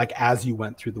live, like as you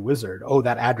went through the wizard. Oh,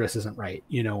 that address isn't right,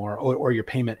 or your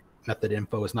payment method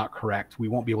info is not correct. We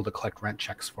won't be able to collect rent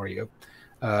checks for you,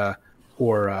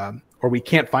 or we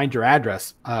can't find your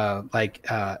address.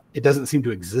 It doesn't seem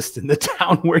to exist in the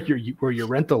town where your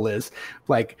rental is.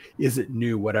 Like, is it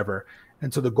new? Whatever.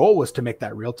 And so the goal was to make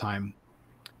that real time.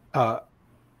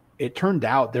 It turned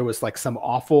out there was like some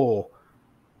awful.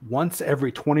 Once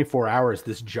every 24 hours,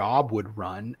 this job would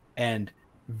run and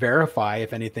verify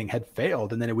if anything had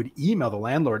failed. And then it would email the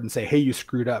landlord and say, hey, you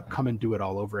screwed up, come and do it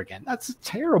all over again. That's a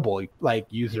terrible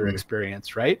user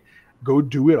experience, right? Go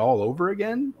do it all over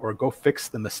again, or go fix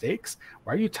the mistakes.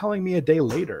 Why are you telling me a day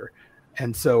later?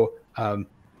 And so our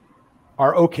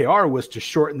OKR was to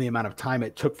shorten the amount of time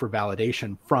it took for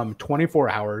validation from 24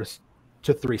 hours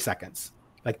to 3 seconds.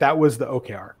 Like that was the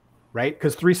OKR. Right?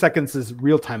 Because 3 seconds is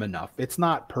real time enough. It's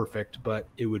not perfect, but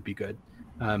it would be good.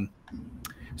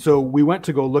 So we went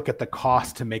to go look at the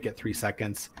cost to make it 3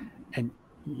 seconds. And,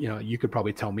 you could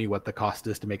probably tell me what the cost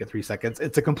is to make it 3 seconds.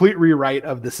 It's a complete rewrite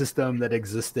of the system that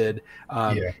existed.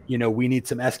 We need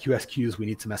some SQSQs. We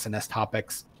need some SNS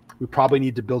topics. We probably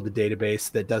need to build a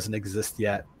database that doesn't exist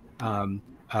yet.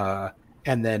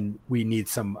 And then we need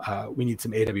some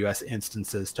AWS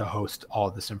instances to host all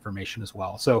of this information as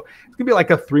well. So it's gonna be like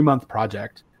a 3-month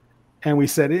project. And we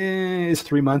said, is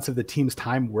 3 months of the team's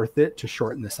time worth it to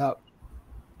shorten this up?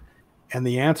 And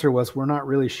the answer was, we're not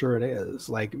really sure it is.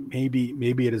 Like maybe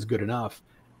it is good enough.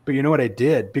 But you know what I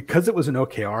did? Because it was an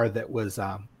OKR that was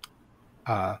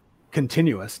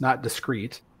continuous, not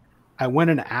discrete, I went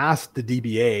and asked the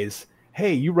DBAs,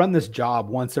 hey, you run this job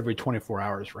once every 24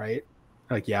 hours, right?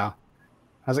 They're like, yeah.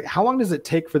 I was like, how long does it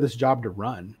take for this job to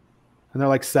run? And they're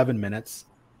like 7 minutes.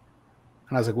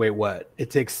 And I was like, wait, what?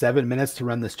 It takes 7 minutes to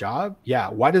run this job? Yeah.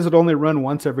 Why does it only run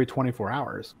once every 24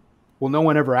 hours? Well, no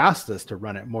one ever asked us to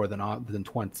run it more than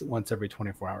once every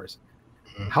 24 hours.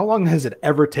 How long has it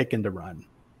ever taken to run?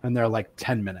 And they're like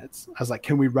 10 minutes. I was like,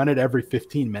 can we run it every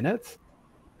 15 minutes?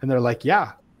 And they're like,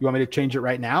 yeah. You want me to change it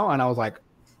right now? And I was like,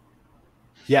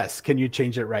 yes. Can you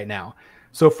change it right now?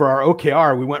 So for our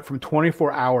OKR, we went from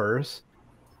 24 hours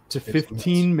to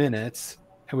 15 minutes,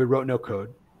 and we wrote no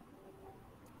code.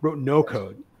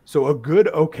 So a good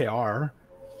OKR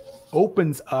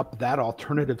opens up that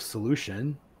alternative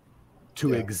solution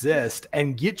to exist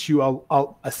and get you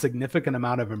a significant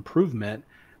amount of improvement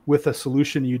with a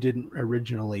solution you didn't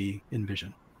originally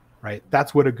envision, right?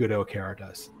 That's what a good OKR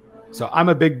does. So I'm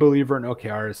a big believer in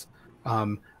OKRs.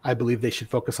 I believe they should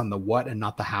focus on the what and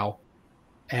not the how.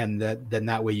 And then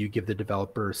that way you give the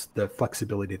developers the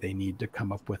flexibility they need to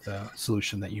come up with a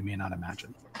solution that you may not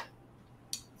imagine.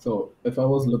 So if I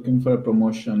was looking for a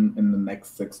promotion in the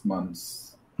next 6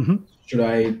 months, should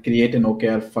I create an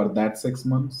OKR for that 6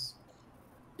 months?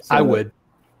 I would.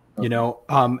 You know,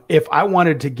 if I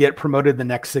wanted to get promoted the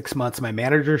next 6 months, my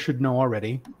manager should know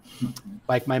already.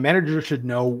 Like my manager should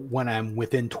know when I'm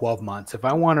within 12 months. If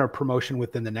I want a promotion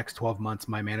within the next 12 months,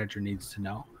 my manager needs to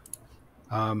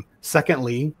know.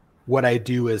 Secondly, what I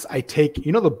do is I take,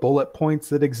 you know, the bullet points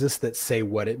that exist that say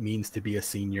what it means to be a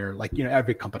senior. Like, you know,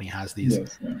 every company has these.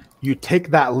 Yes, yeah. You take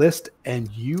that list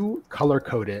and you color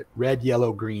code it red,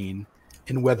 yellow, green,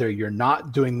 and whether you're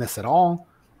not doing this at all,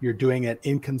 you're doing it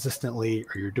inconsistently,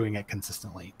 or you're doing it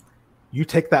consistently. You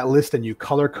take that list and you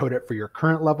color code it for your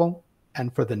current level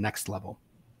and for the next level.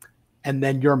 And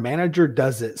then your manager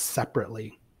does it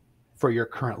separately for your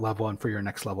current level and for your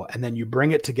next level. And then you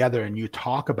bring it together and you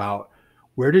talk about,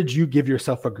 where did you give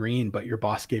yourself a green, but your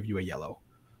boss gave you a yellow?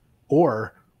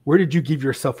 Or where did you give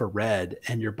yourself a red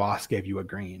and your boss gave you a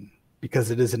green? Because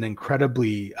it is an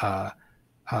incredibly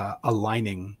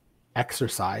aligning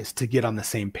exercise to get on the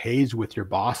same page with your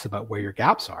boss about where your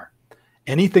gaps are.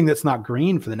 Anything that's not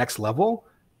green for the next level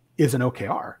is an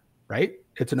OKR, right?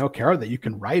 It's an OKR that you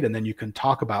can write, and then you can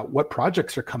talk about what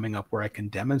projects are coming up where I can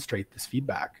demonstrate this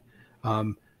feedback.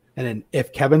 And then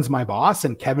if Kevin's my boss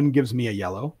and Kevin gives me a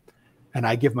yellow and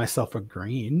I give myself a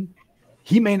green,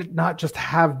 he may not just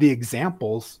have the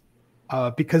examples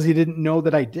because he didn't know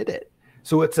that I did it.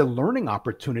 So it's a learning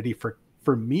opportunity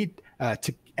for me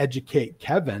to educate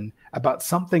Kevin about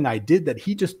something I did that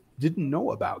he just didn't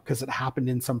know about because it happened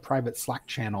in some private Slack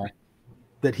channel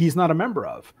that he's not a member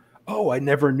of. Oh, I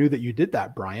never knew that you did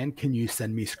that, Brian. Can you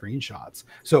send me screenshots?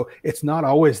 So it's not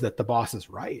always that the boss is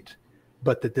right,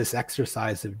 but that this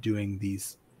exercise of doing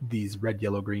these red,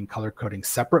 yellow, green color coding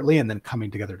separately and then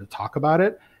coming together to talk about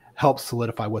it helps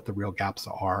solidify what the real gaps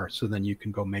are. So then you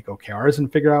can go make OKRs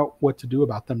and figure out what to do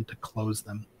about them to close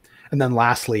them. And then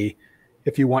lastly,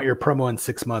 if you want your promo in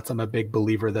 6 months, I'm a big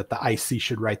believer that the IC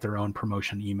should write their own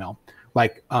promotion email,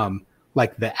 like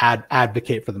the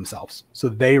advocate for themselves. So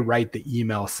they write the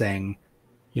email saying,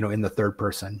 you know, in the third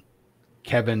person,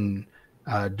 Kevin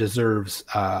deserves,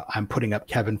 I'm putting up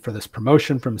Kevin for this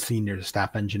promotion from senior to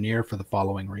staff engineer for the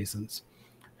following reasons.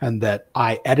 And that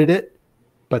I edit it,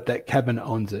 but that Kevin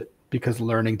owns it, because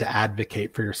learning to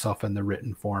advocate for yourself in the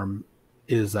written form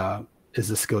is a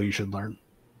skill you should learn.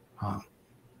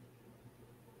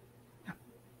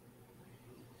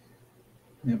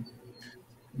 Yeah.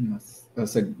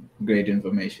 That's a great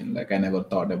information. Like I never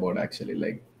thought about actually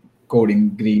like coding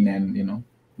green and, you know,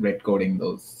 red coding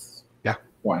those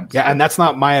points. Yeah. And that's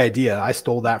not my idea. I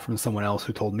stole that from someone else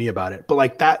who told me about it. But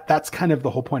like that's kind of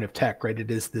the whole point of tech, right? It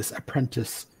is this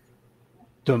apprentice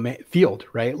domain field,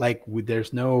 right? Like you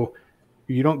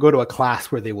don't go to a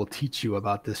class where they will teach you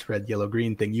about this red, yellow,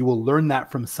 green thing. You will learn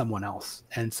that from someone else.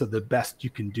 And so the best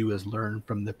you can do is learn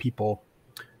from the people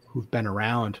who've been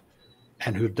around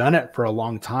and who've done it for a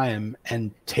long time,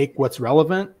 and take what's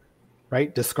relevant,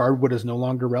 right? Discard what is no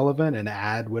longer relevant and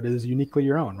add what is uniquely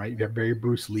your own, right? You have very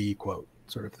Bruce Lee quote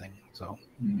sort of thing. So,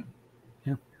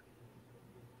 yeah.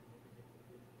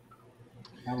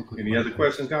 Any other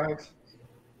questions, guys?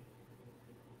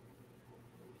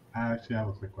 I actually have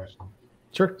a quick question.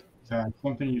 Sure. So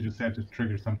something you just said just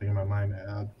triggered something in my mind.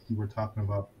 You were talking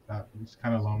about it's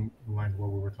kind of along the lines of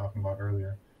what we were talking about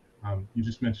earlier. You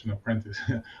just mentioned apprentice.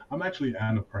 I'm actually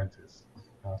an apprentice.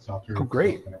 Software. Oh,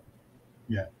 great.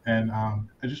 Yeah, and I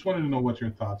just wanted to know what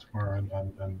your thoughts were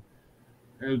on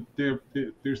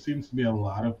there seems to be a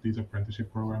lot of these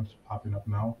apprenticeship programs popping up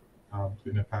now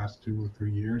in the past 2 or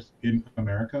 3 years in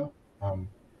America.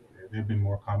 They've been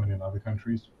more common in other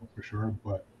countries for sure,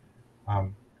 but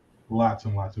lots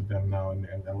and lots of them now, and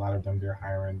a lot of them, they're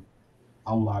hiring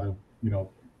a lot of, you know,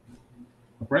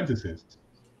 apprentices.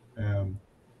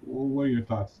 What are your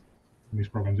thoughts on these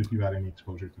programs if you had any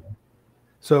exposure to them?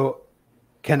 So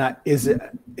is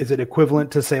it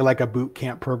equivalent to say like a boot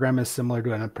camp program is similar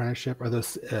to an apprenticeship? Are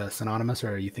those synonymous,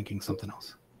 or are you thinking something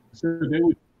else? So they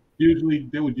would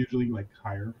usually like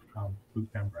hire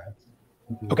boot camp grads.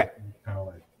 Okay. Kind of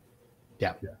like.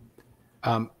 Yeah.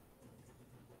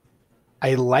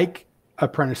 I like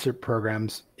apprenticeship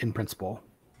programs in principle.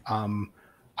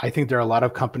 I think there are a lot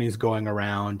of companies going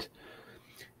around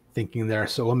thinking they're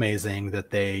so amazing that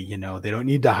they don't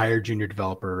need to hire junior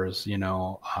developers,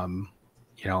 and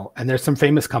there's some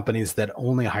famous companies that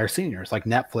only hire seniors, like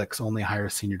Netflix only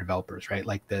hires senior developers, right?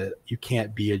 Like you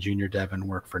can't be a junior dev and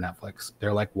work for Netflix.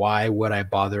 They're like, why would I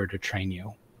bother to train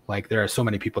you? Like there are so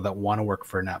many people that want to work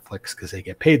for Netflix because they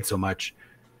get paid so much.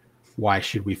 Why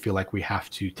should we feel like we have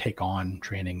to take on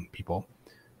training people?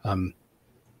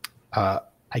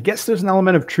 I guess there's an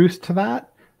element of truth to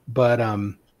that, but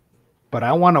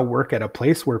I want to work at a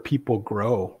place where people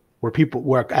grow, where people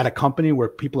work at a company where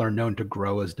people are known to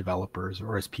grow as developers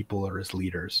or as people or as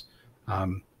leaders.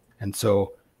 And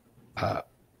so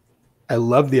I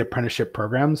love the apprenticeship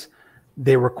programs.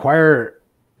 They require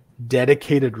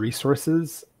dedicated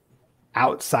resources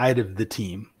outside of the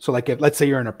team. So like, let's say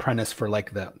you're an apprentice for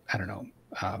like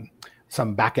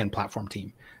some backend platform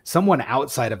team. Someone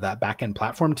outside of that backend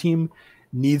platform team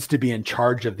needs to be in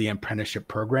charge of the apprenticeship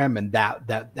program, and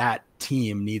that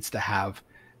team needs to have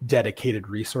dedicated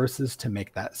resources to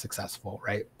make that successful,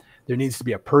 right? There needs to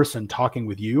be a person talking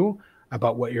with you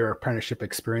about what your apprenticeship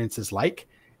experience is like,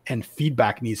 and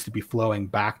feedback needs to be flowing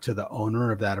back to the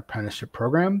owner of that apprenticeship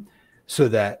program so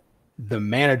that the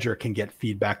manager can get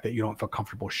feedback that you don't feel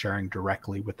comfortable sharing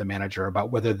directly with the manager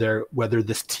about whether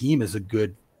this team is a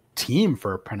good team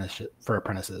for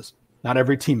apprentices. Not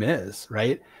every team is,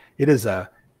 right? It is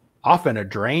often a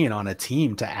drain on a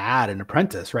team to add an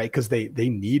apprentice, right? Because they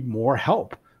need more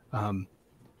help,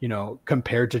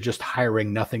 compared to just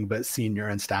hiring nothing but senior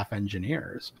and staff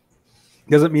engineers.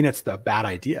 Doesn't mean it's the bad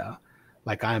idea.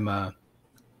 Like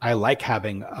I like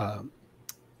having a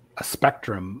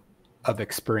spectrum of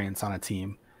experience on a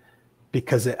team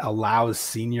because it allows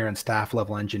senior and staff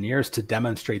level engineers to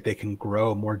demonstrate they can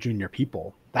grow more junior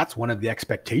people. That's one of the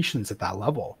expectations at that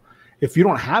level. If you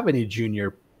don't have any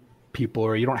junior people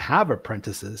or you don't have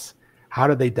apprentices, how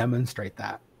do they demonstrate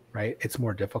that, right? It's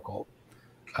more difficult.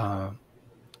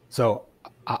 So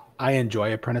I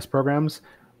enjoy apprentice programs,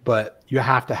 but you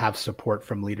have to have support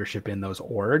from leadership in those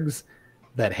orgs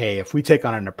that, hey, if we take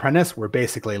on an apprentice, we're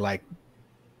basically like,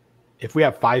 if we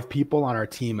have 5 people on our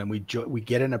team and we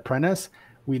get an apprentice,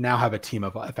 we now have a team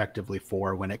of effectively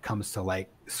 4 when it comes to like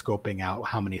scoping out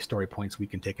how many story points we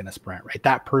can take in a sprint, right?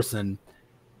 That person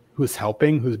who's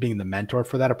helping, who's being the mentor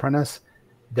for that apprentice,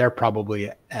 they're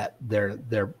probably at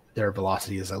their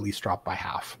velocity is at least dropped by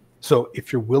half. So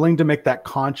if you're willing to make that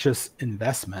conscious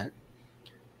investment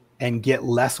and get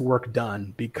less work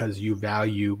done because you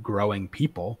value growing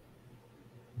people,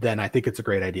 then I think it's a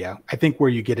great idea. I think where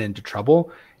you get into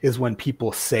trouble is when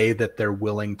people say that they're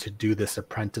willing to do this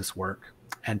apprentice work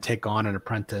and take on an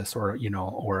apprentice or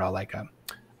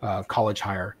a college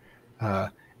hire,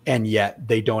 and yet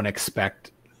they don't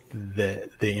expect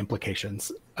the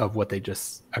implications of what they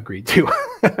just agreed to,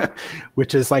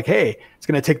 which is like, hey, it's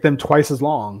going to take them twice as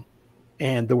long,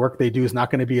 and the work they do is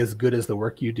not going to be as good as the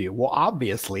work you do. Well,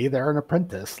 obviously they're an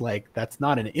apprentice. Like, that's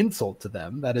not an insult to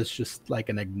them. That is just like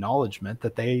an acknowledgement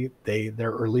that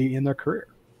they're early in their career.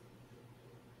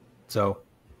 So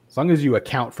as long as you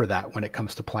account for that when it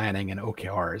comes to planning and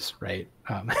OKRs, right?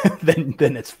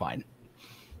 Then it's fine.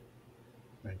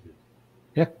 Thank you.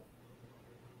 Yeah.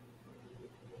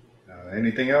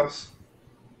 Anything else?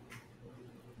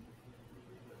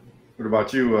 What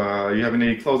about you? You have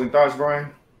any closing thoughts,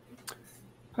 Brian?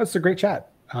 That's a great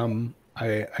chat. I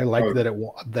like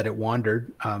that it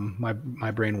wandered.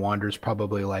 My brain wanders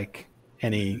probably like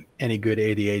any good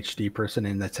ADHD person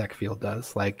in the tech field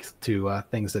does, like to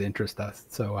things that interest us.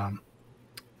 So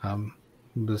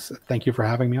thank you for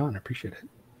having me on. I appreciate it.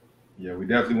 Yeah, we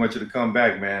definitely want you to come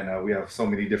back, man. We have so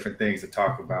many different things to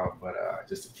talk about, but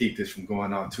just to keep this from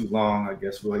going on too long, I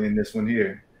guess we'll end this one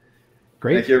here.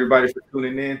 Great. Thank you, everybody, for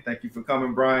tuning in. Thank you for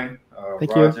coming, Brian.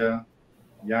 Thank Raja,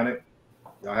 Yannick.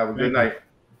 Y'all have a good night.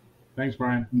 Thanks,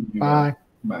 Brian. Bye.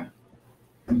 Bye.